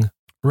long.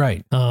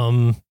 Right.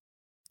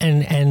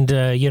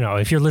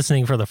 If you're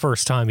listening for the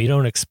first time, you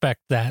don't expect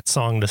that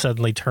song to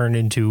suddenly turn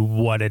into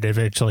what it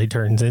eventually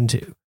turns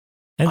into.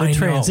 And the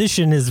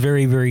transition is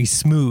very, very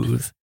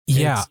smooth.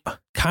 Yeah. It's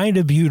kind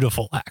of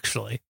beautiful,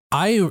 actually.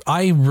 I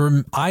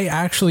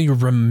actually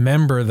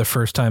remember the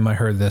first time I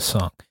heard this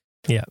song.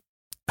 Yeah.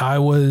 I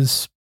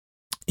was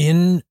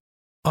in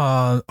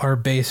our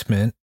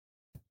basement.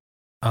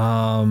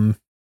 I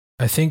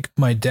think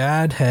my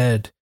dad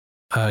had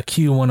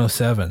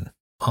Q107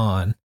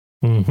 on.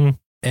 Mm-hmm.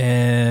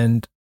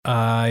 And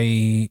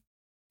I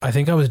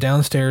think I was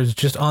downstairs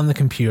just on the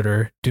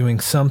computer doing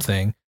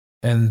something,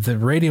 and the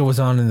radio was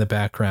on in the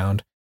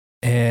background,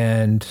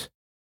 and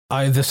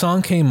the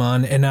song came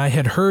on, and I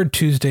had heard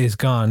Tuesday's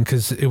Gone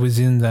because it was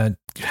in that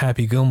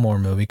Happy Gilmore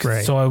movie.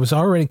 Right. So I was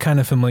already kind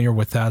of familiar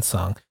with that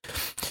song,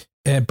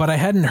 but I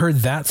hadn't heard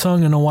that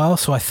song in a while.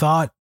 So I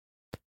thought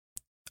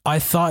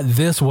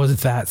this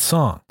was that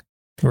song.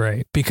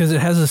 Right. Because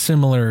it has a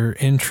similar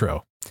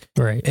intro.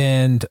 Right.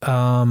 And,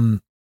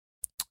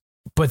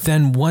 but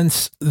then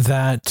once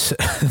that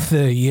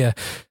the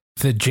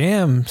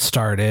jam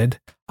started,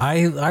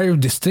 I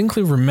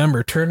distinctly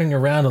remember turning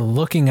around and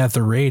looking at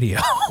the radio.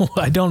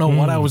 I don't know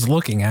what I was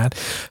looking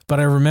at, but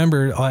I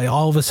remember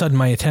all of a sudden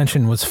my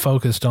attention was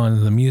focused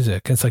on the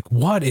music. It's like,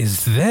 what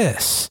is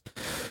this?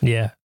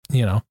 Yeah.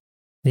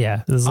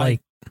 Yeah. There's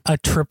like a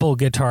triple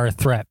guitar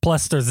threat.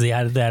 Plus there's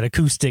that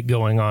acoustic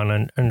going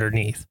on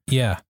underneath.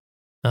 Yeah.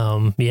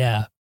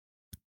 Yeah.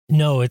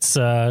 No, it's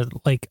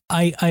like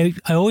I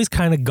always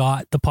kind of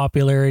got the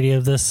popularity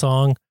of this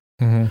song.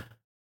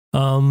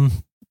 Mm-hmm.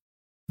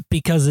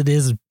 Because it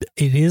is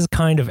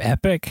kind of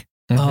epic.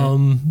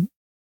 Mm-hmm.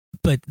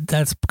 But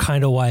that's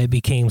kind of why it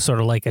became sort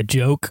of like a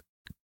joke.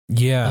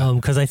 Yeah.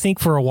 Because I think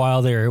for a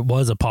while there it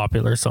was a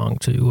popular song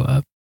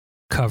to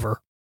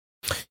cover.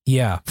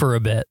 Yeah. For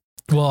a bit.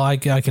 Well, I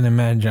can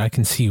imagine. I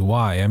can see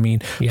why. I mean,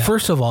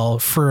 First of all,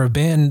 for a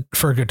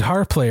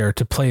guitar player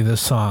to play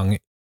this song,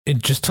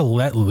 just to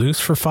let loose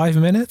for 5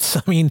 minutes.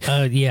 I mean,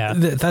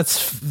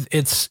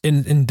 it's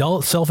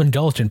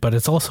self-indulgent, but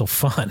it's also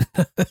fun.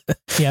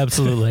 Yeah,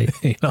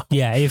 absolutely.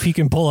 Yeah, if you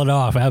can pull it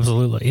off,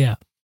 absolutely. Yeah.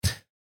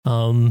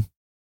 No,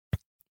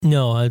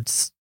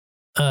 it's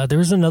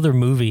there's another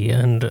movie,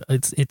 and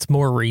it's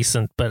more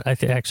recent, but I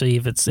think actually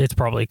it's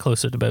probably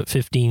closer to about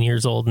 15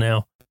 years old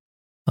now,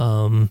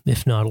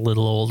 if not a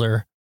little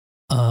older.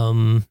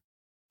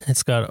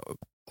 It's got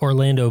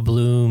Orlando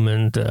Bloom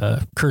and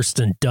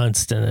Kirsten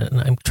Dunst in it,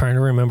 and I'm trying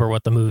to remember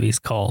what the movie's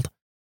called.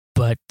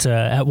 But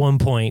at one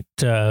point,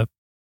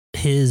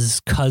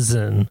 his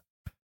cousin,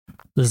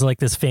 there's like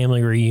this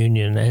family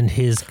reunion, and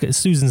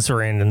Susan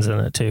Sarandon's in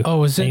it too.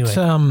 Oh, is it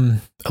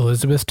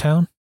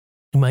Elizabethtown?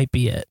 Might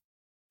be it.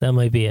 That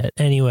might be it.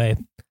 Anyway,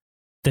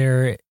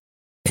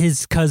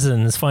 his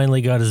cousin has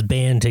finally got his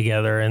band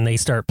together, and they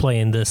start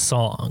playing this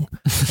song,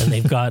 and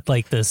they've got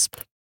like this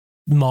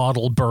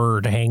model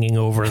bird hanging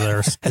over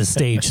the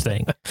stage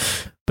thing.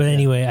 But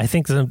anyway, I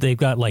think they've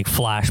got like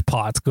flash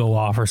pots go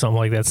off or something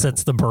like that,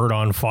 sets the bird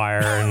on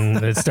fire, and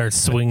it starts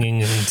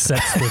swinging and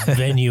sets the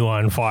venue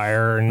on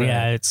fire. And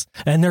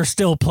and they're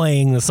still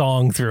playing the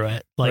song through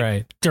it,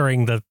 like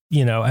during the,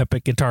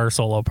 epic guitar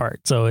solo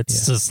part. So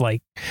it's just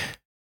like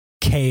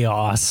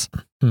chaos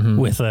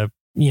with a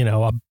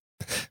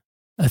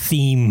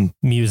theme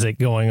music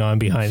going on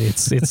behind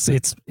it.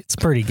 It's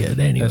pretty good.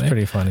 Anyway, that's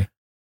pretty funny.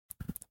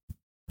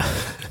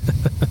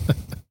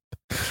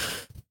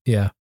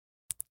 Yeah.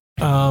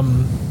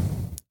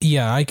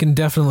 Yeah, I can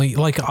definitely,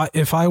 like,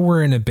 if I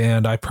were in a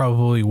band, I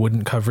probably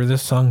wouldn't cover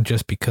this song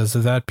just because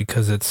of that,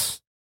 because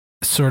it's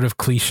sort of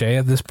cliche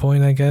at this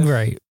point, I guess.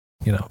 Right.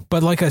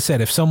 But like I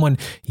said, if someone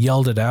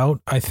yelled it out,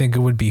 I think it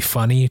would be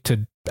funny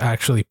to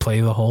actually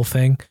play the whole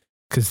thing,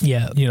 because,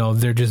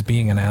 they're just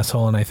being an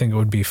asshole, and I think it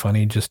would be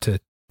funny just to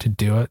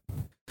do it.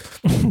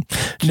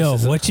 No,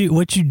 what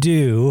you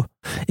do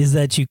is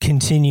that you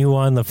continue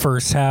on the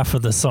first half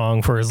of the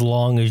song for as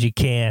long as you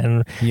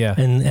can. Yeah.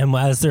 And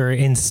as they're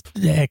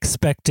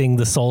expecting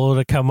the solo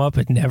to come up,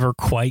 it never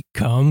quite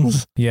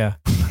comes. Yeah.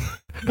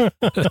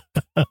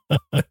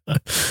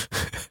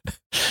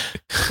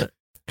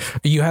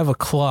 You you have a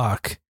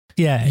clock.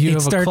 Yeah, You it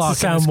have a starts clock to and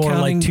sound it's more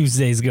counting- like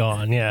Tuesday's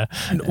Gone. Yeah,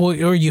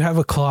 Or you have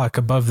a clock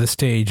above the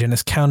stage and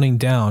it's counting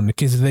down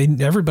because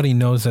everybody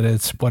knows that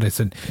it's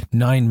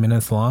 9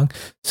 minutes long.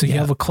 So you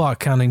Yeah. have a clock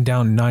counting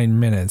down 9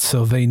 minutes.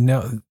 So they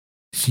know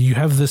so you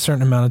have this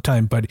certain amount of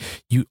time, but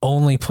you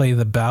only play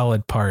the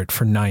ballad part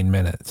for 9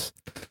 minutes.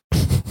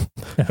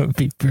 that would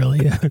be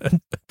brilliant.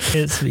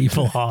 Piss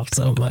people off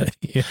so much.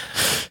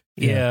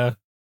 Yeah.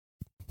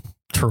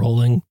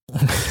 Trolling.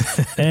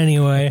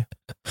 Anyway.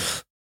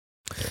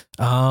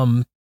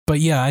 But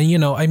yeah,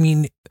 I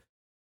mean,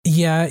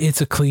 yeah,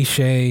 it's a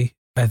cliche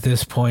at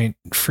this point,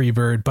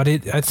 Freebird, but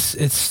it's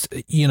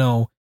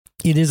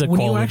It is a when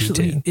you quality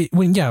actually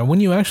tune. when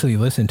you actually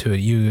listen to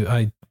it,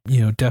 I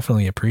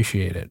definitely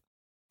appreciate it.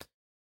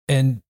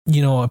 And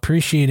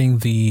appreciating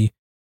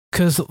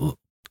because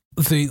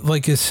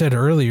like I said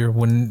earlier,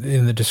 when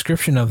in the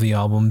description of the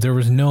album, there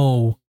was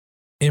no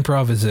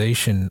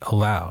improvisation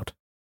allowed.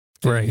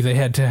 Right. They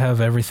had to have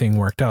everything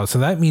worked out. So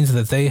that means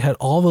that they had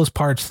all those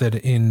parts that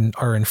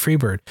are in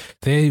Freebird.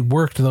 They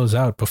worked those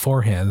out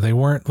beforehand. They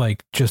weren't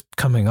like just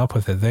coming up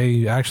with it.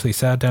 They actually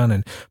sat down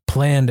and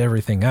planned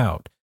everything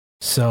out.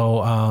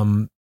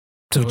 So,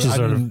 Which is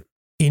sort of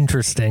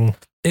interesting.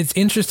 It's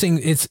interesting.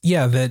 It's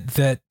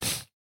that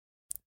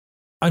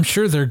I'm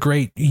sure they're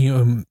great,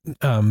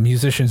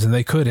 musicians and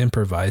they could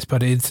improvise,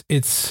 but it's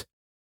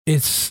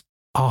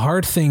a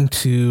hard thing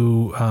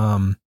to,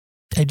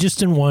 I just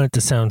didn't want it to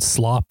sound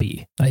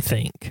sloppy, I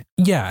think.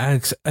 yeah,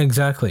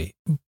 exactly.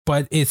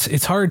 But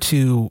it's hard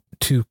to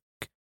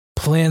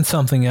plan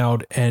something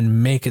out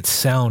and make it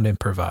sound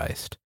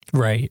improvised,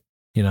 Right.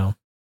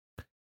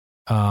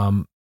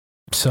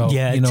 So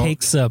yeah, it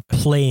takes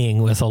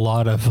playing with a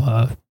lot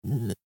of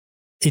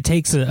it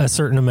takes a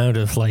certain amount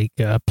of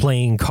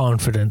playing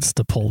confidence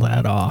to pull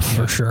that off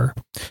for sure.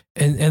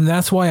 And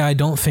that's why I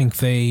don't think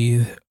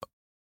they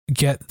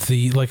get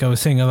like I was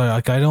saying earlier,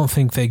 I don't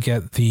think they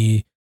get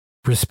the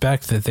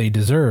respect that they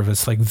deserve.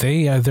 It's like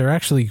they're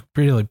actually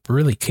really,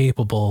 really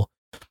capable,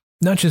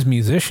 not just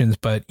musicians,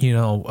 but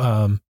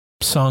songwriters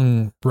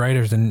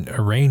and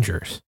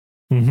arrangers.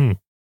 Mm-hmm.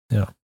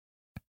 Yeah.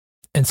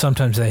 And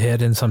sometimes they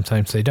hit and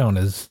sometimes they don't,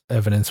 as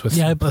evidence with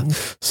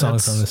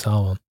songs on this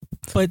album.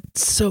 But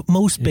so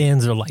most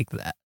bands are like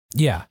that.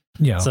 Yeah.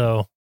 Yeah.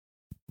 So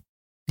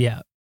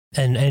yeah.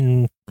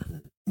 And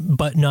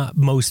but not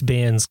most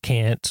bands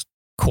can't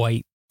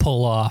quite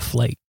pull off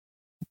a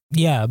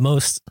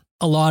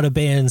lot of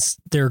bands,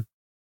 their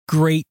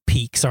great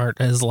peaks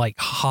aren't as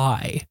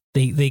high.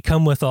 They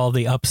come with all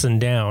the ups and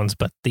downs,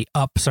 but the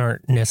ups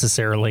aren't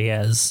necessarily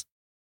as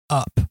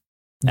up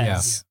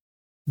as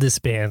this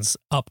band's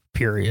up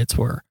periods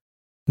were,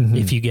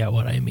 if you get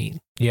what I mean.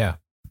 Yeah.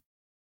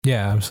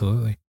 Yeah,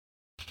 absolutely.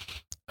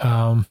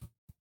 And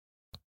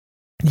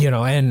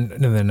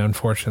then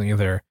unfortunately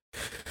their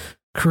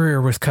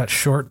career was cut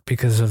short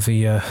because of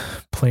the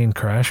plane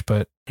crash,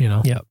 but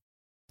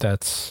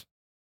that's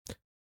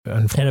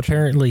unfortunate. And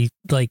apparently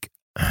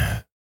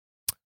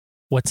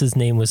what's his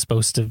name was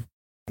supposed to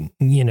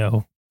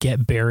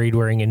get buried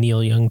wearing a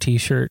Neil Young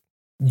t-shirt.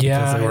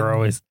 Yeah, they were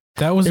always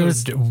that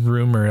was a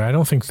rumor. I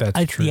don't think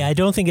that's true. Yeah, I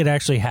don't think it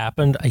actually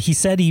happened. He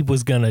said he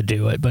was gonna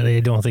do it, but I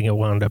don't think it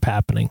wound up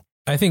happening.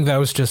 I think that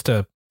was just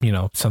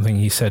something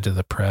he said to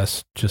the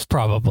press, just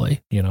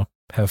probably,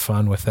 have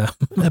fun with them.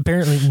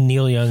 Apparently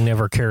Neil Young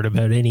never cared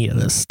about any of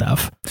this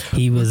stuff.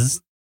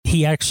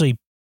 He actually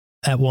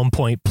at one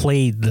point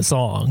played the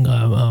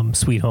song,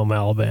 Sweet Home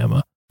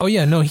Alabama. Oh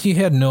yeah, no, he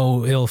had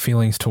no ill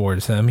feelings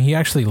towards them. He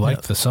actually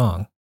liked the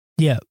song.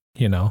 Yeah.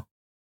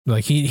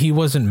 He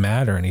wasn't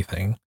mad or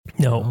anything.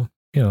 No.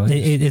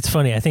 It's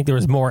funny. I think there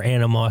was more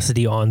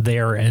animosity on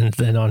their end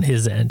than on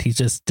his end. He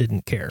just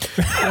didn't care.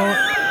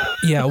 Well,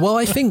 yeah. Well,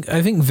 I think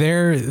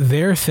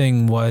their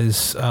thing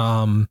was,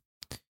 I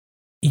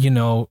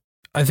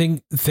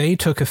think they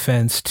took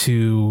offense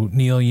to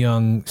Neil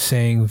Young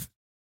saying,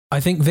 I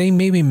think they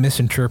maybe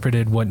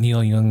misinterpreted what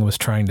Neil Young was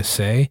trying to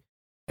say.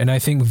 And I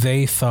think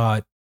they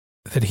thought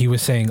that he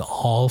was saying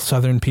all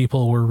Southern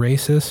people were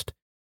racist.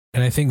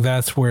 And I think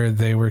that's where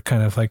they were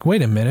kind of like,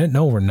 wait a minute,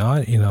 no, we're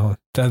not. I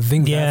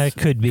think it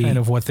could be kind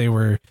of what they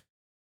were.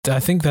 I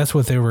think that's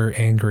what they were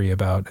angry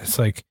about. It's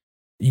like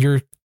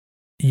you're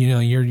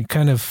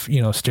kind of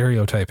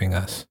stereotyping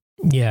us.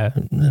 Yeah,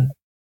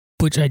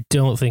 which I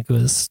don't think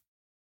was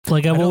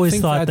I've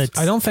always thought that.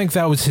 I don't think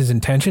that was his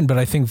intention, but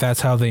I think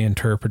that's how they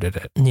interpreted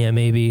it. Yeah,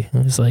 maybe it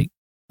was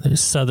there's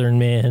Southern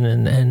Man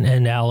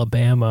and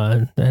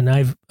Alabama, and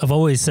I've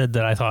always said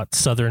that I thought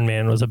Southern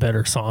Man was a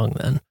better song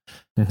than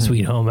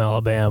Sweet Home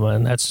Alabama,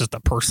 and that's just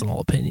a personal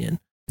opinion.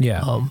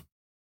 Yeah.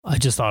 I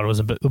just thought it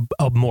was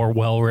a more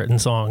well-written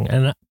song.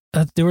 And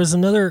there was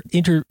another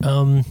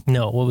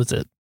what was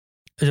it?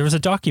 There was a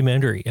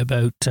documentary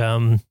about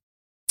and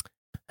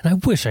I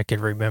wish I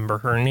could remember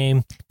her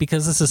name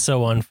because this is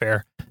so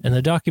unfair. And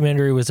the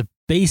documentary was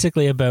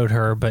basically about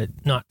her, but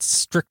not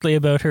strictly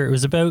about her. It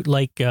was about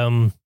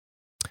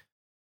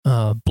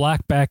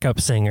black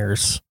backup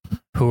singers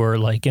who are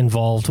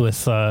involved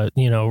with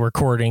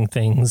recording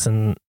things,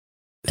 and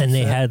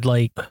they had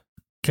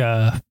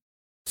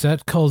Is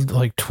that called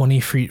like 20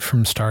 Feet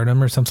from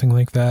Stardom or something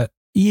like that?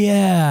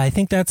 Yeah, I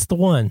think that's the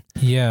one.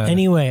 Yeah.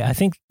 Anyway, I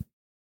think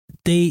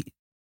they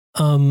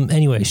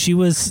anyway, she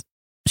was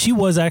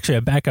actually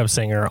a backup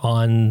singer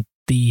on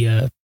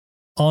the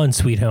on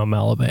Sweet Home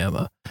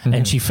Alabama. Mm-hmm.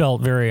 And she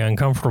felt very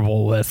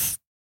uncomfortable with,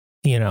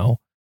 I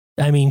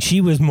mean,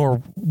 she was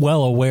more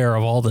well aware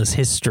of all this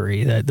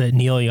history that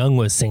Neil Young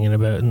was singing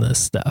about in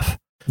this stuff.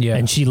 Yeah.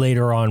 And she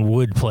later on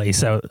would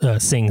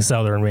sing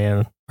Southern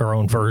Man, her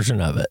own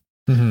version of it.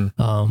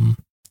 Mm-hmm.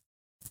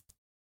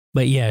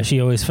 But yeah, she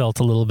always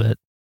felt a little bit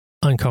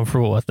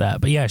uncomfortable with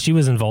that. But yeah, she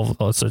was involved with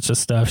all sorts of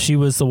stuff. She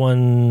was the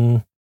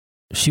one,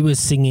 she was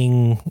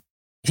singing.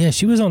 Yeah,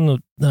 she was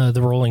on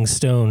the Rolling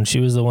Stone. She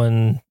was the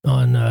one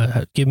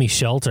on Give Me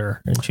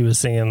Shelter, and she was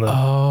singing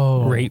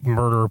the rape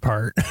murder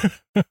part.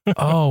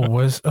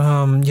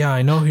 Yeah,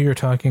 I know who you're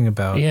talking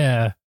about.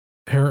 Yeah.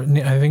 I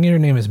think her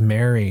name is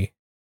Mary.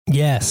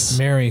 Yes.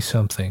 Mary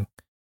something.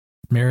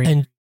 Mary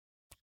and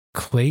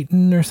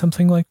Clayton or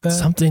something like that?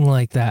 Something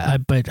like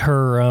that. But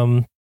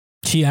her,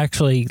 she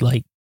actually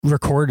like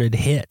recorded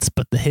hits,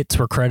 but the hits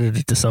were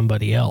credited to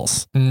somebody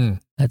else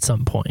at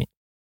some point.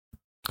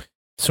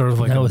 Sort of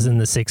like that was in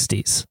the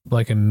 60s.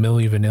 Like a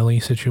Milli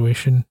Vanilli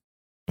situation?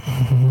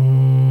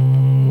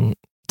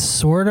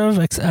 Sort of.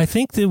 I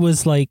think it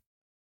was a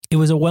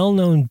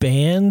well-known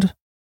band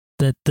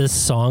that this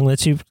song that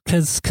she,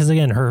 because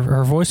again,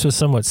 her voice was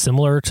somewhat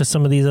similar to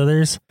some of these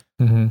others,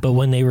 but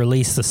when they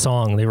released the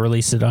song, they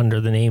released it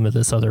under the name of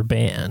this other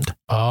band.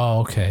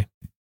 Oh, okay.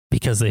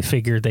 Because they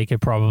figured they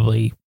could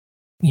probably,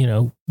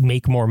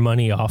 make more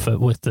money off it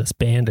with this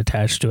band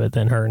attached to it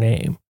than her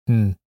name,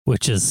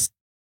 which is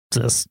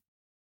just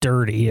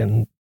dirty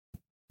and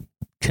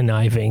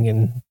conniving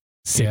and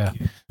sick.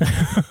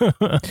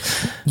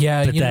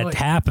 Yeah. But that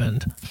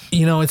happened.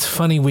 It's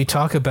funny. We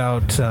talk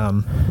about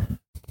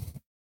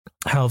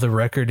how the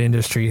record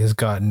industry has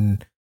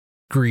gotten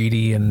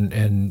greedy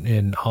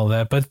and all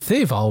that, but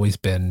they've always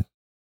been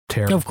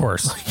terrible. Of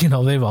course. They've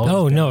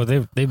always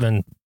they've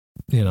been,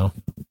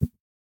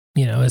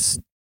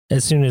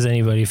 as soon as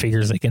anybody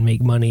figures they can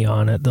make money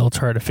on it, they'll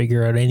try to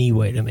figure out any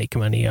way to make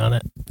money on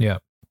it. Yeah.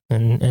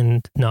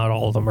 And not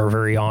all of them are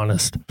very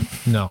honest.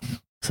 No.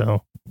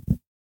 So.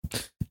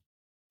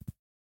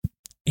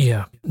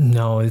 Yeah.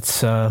 No,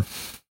 it's, I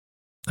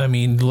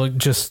mean, look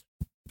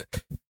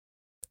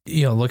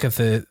at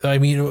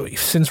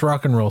since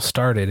rock and roll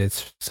started,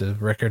 the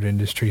record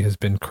industry has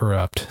been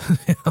corrupt.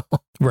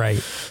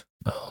 Right.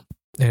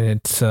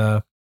 And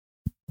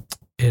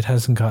it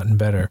hasn't gotten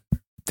better.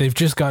 They've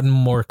just gotten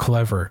more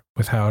clever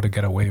with how to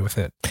get away with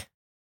it.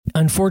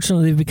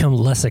 Unfortunately, they've become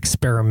less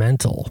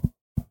experimental.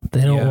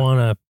 They don't want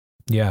to.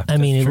 Yeah. I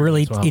mean,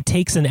 it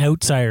takes an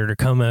outsider to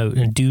come out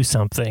and do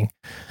something.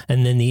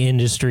 And then the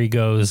industry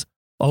goes,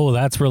 oh,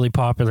 that's really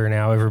popular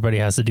now. Everybody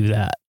has to do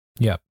that.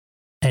 Yeah.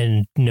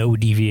 And no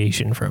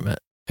deviation from it.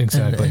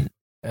 Exactly.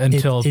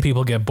 Until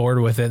people get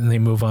bored with it and they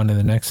move on to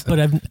the next thing.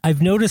 But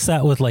I've noticed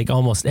that with like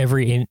almost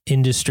every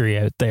industry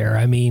out there.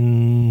 I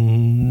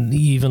mean,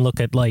 you even look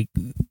at like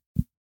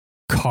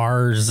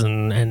cars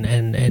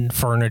and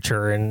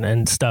furniture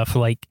and stuff,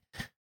 like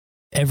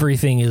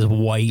everything is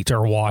white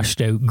or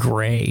washed out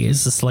gray.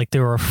 It's just like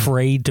they're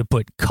afraid to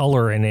put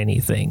color in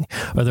anything,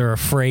 or they're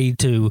afraid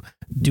to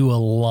do a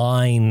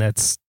line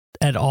that's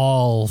at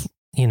all,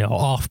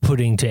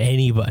 off-putting to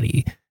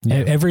anybody.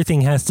 Yeah.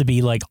 Everything has to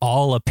be like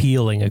all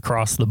appealing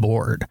across the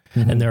board.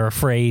 And they're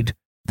afraid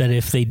that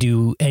if they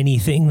do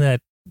anything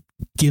that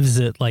gives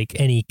it like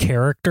any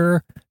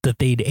character, that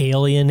they'd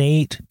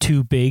alienate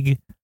too big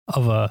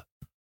of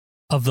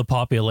the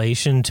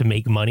population to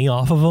make money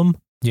off of them.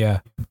 Yeah.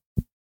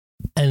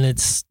 And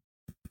it's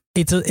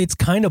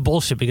kind of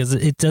bullshit because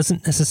it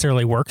doesn't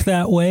necessarily work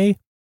that way.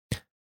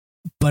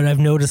 But I've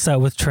noticed that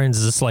with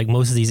trends, it's like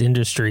most of these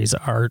industries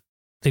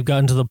they've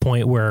gotten to the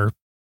point where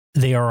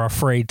they are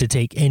afraid to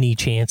take any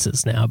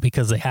chances now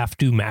because they have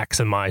to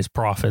maximize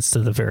profits to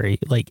the very,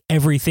 like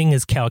everything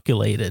is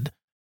calculated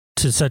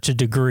to such a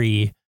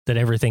degree that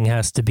everything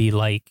has to be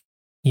like,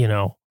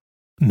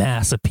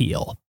 mass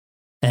appeal.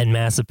 And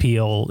mass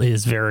appeal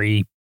is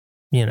very,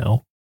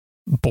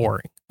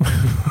 boring.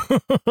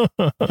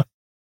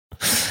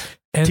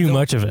 Too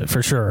much of it,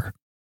 for sure.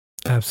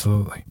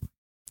 Absolutely.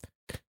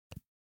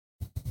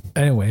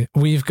 Anyway,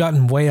 we've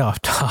gotten way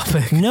off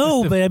topic.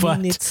 No, but I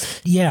mean,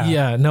 it's, yeah.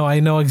 Yeah, no, I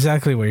know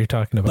exactly what you're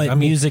talking about. But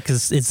music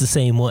it's the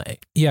same way.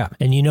 Yeah.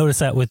 And you notice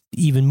that with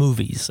even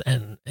movies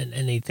and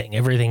anything.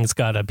 Everything's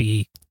got to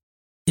be,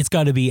 it's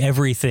got to be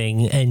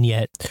everything and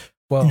yet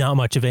not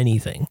much of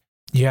anything.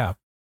 Yeah.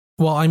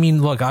 Well, I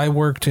mean, look, I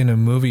worked in a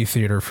movie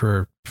theater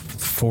for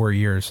 4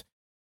 years,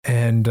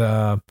 and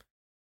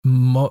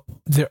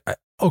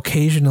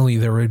occasionally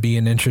there would be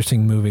an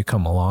interesting movie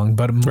come along,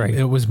 but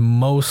it was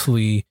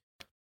mostly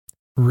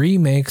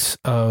remakes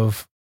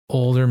of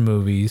older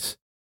movies,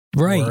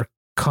 right? Or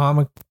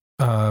comic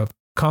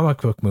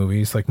book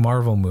movies, like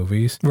Marvel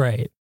movies,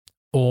 right?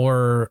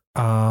 Or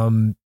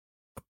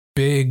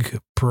big,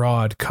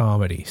 broad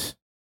comedies,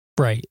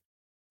 right?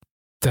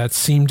 That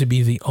seemed to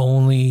be the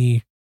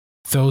only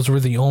those were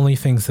the only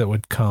things that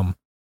would come.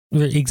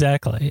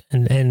 Exactly.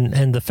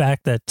 And the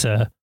fact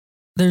that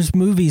there's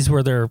movies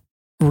where they're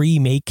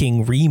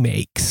remaking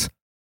remakes.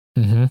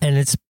 Mm-hmm. And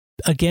it's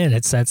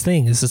that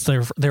thing. It's just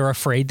they're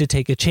afraid to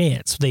take a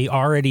chance. They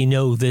already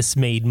know this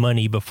made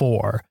money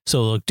before,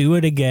 so they'll do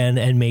it again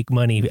and make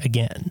money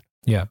again.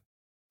 Yeah.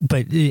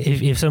 But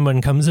if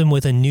someone comes in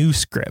with a new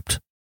script,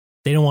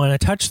 they don't want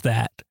to touch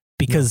that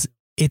because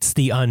it's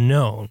the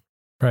unknown.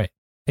 Right.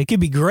 It could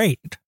be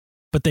great,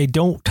 but they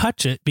don't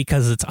touch it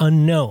because it's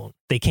unknown.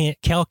 They can't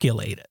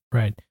calculate it.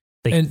 Right.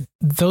 And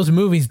those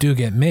movies do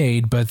get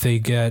made, but they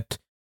get,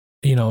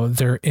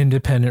 they're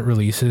independent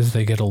releases.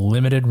 They get a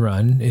limited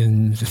run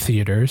in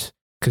theaters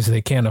because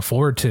they can't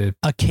afford to.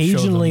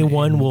 Occasionally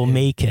one will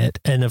make it.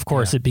 And of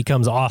course it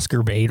becomes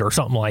Oscar bait or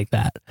something like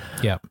that.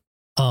 Yeah.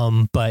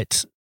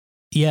 But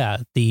yeah,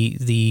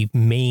 the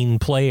main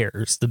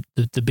players,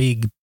 the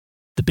big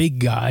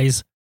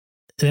guys,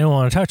 they don't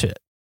want to touch it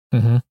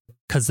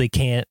because they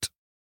can't.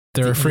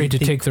 They're afraid to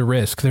take the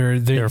risk.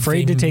 They're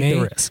afraid to take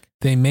the risk.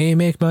 They may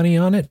make money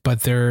on it,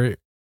 but they're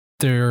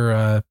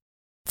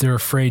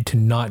afraid to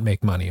not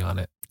make money on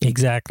it.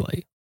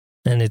 Exactly,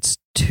 and it's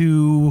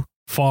too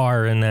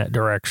far in that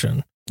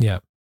direction. Yeah.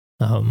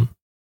 And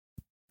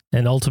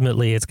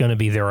ultimately, it's going to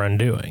be their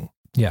undoing.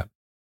 Yeah.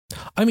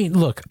 I mean,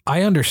 look,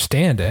 I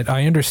understand it.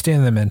 I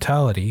understand the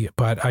mentality,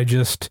 but I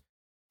just,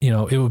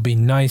 it would be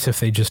nice if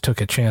they just took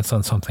a chance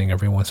on something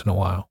every once in a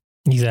while.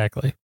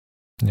 Exactly.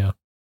 Yeah.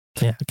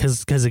 Yeah.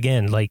 Because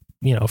again,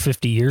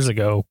 50 years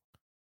ago,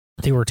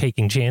 they were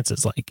taking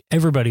chances. Like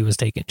everybody was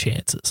taking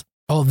chances.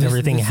 Oh,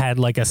 everything had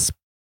like a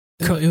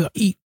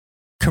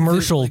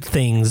commercial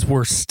things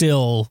were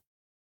still,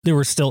 there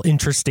were still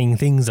interesting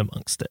things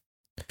amongst it.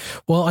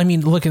 Well, I mean,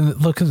 look at the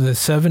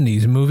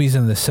 70s, movies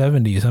in the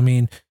 70s. I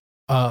mean,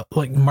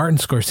 like Martin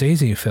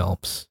Scorsese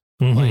films,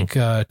 like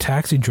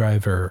Taxi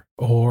Driver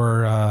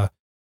or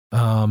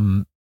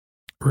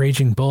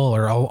Raging Bull,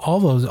 or all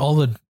those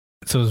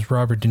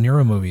Robert De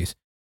Niro movies.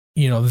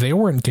 They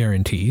weren't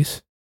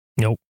guarantees.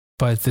 Nope.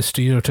 But the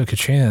studio took a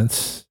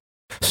chance.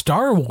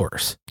 Star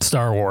Wars.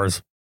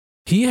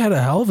 He had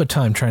a hell of a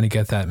time trying to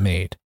get that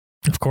made.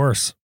 Of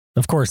course.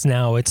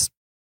 Now it's,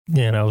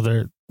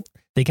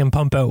 they can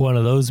pump out one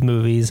of those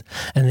movies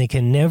and they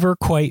can never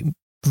quite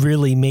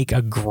really make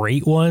a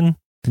great one.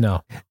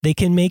 No. They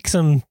can make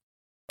one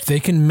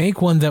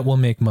that will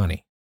make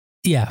money.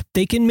 Yeah.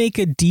 They can make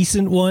a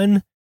decent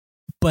one,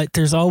 but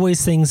there's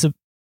always things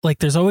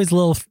there's always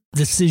little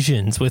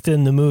decisions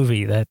within the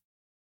movie that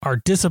are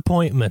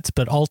disappointments,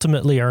 but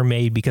ultimately are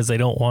made because they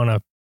don't want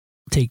to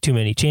take too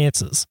many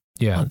chances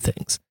on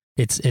things.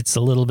 It's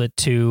a little bit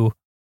too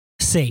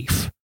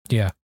safe.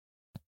 Yeah.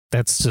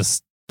 That's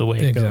just the way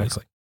it goes.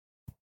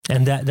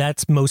 And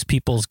that's most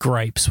people's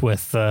gripes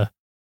with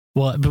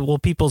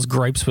people's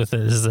gripes with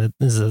it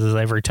is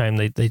every time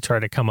they try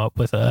to come up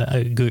with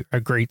a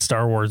great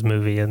Star Wars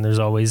movie, and it's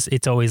always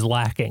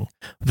lacking.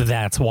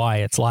 That's why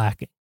it's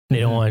lacking. They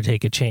don't want to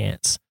take a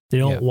chance. They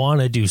don't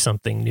want to do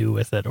something new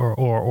with it,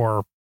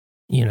 or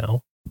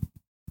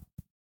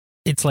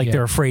it's like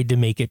they're afraid to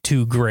make it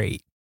too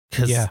great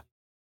because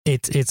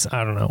it's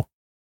I don't know,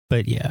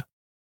 but yeah.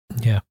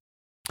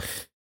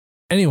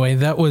 Anyway,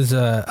 that was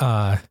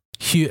a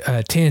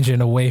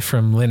tangent away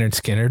from Lynyrd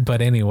Skynyrd,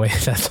 but anyway,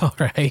 that's all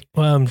right.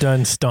 Well, I'm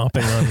done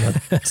stomping on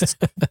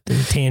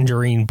the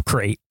tangerine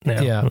crate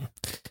now. Yeah.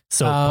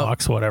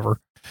 Soapbox, whatever.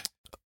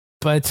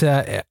 But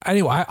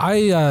anyway,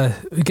 I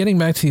getting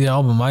back to the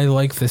album, I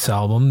like this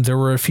album. There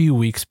were a few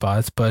weak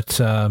spots,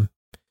 but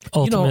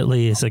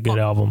ultimately it's a good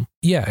album.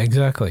 Yeah,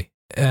 exactly.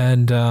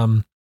 And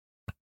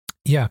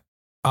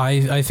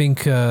I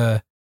think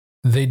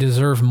they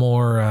deserve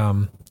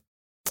more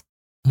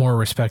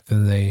respect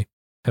than they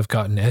have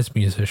gotten as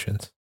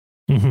musicians.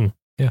 Mm-hmm.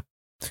 Yeah.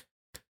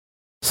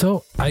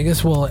 So I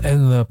guess we'll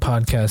end the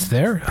podcast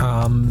there.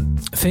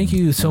 Thank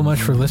you so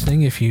much for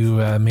listening. If you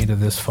made it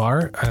this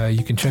far,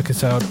 you can check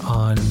us out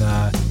on,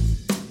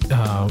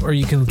 or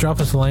you can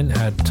drop us a line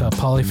at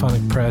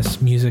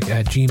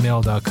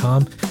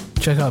polyphonicpressmusic@gmail.com.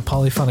 Check out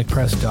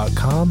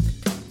polyphonicpress.com.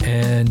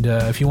 And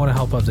if you want to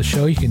help out the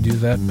show, you can do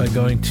that by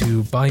going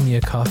to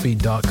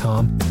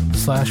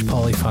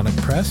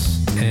buymeacoffee.com/polyphonicpress.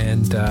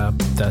 And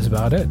that's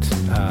about it.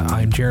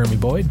 I'm Jeremy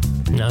Boyd.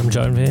 And I'm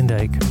John Van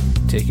Dyke.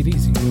 Take it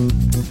easy.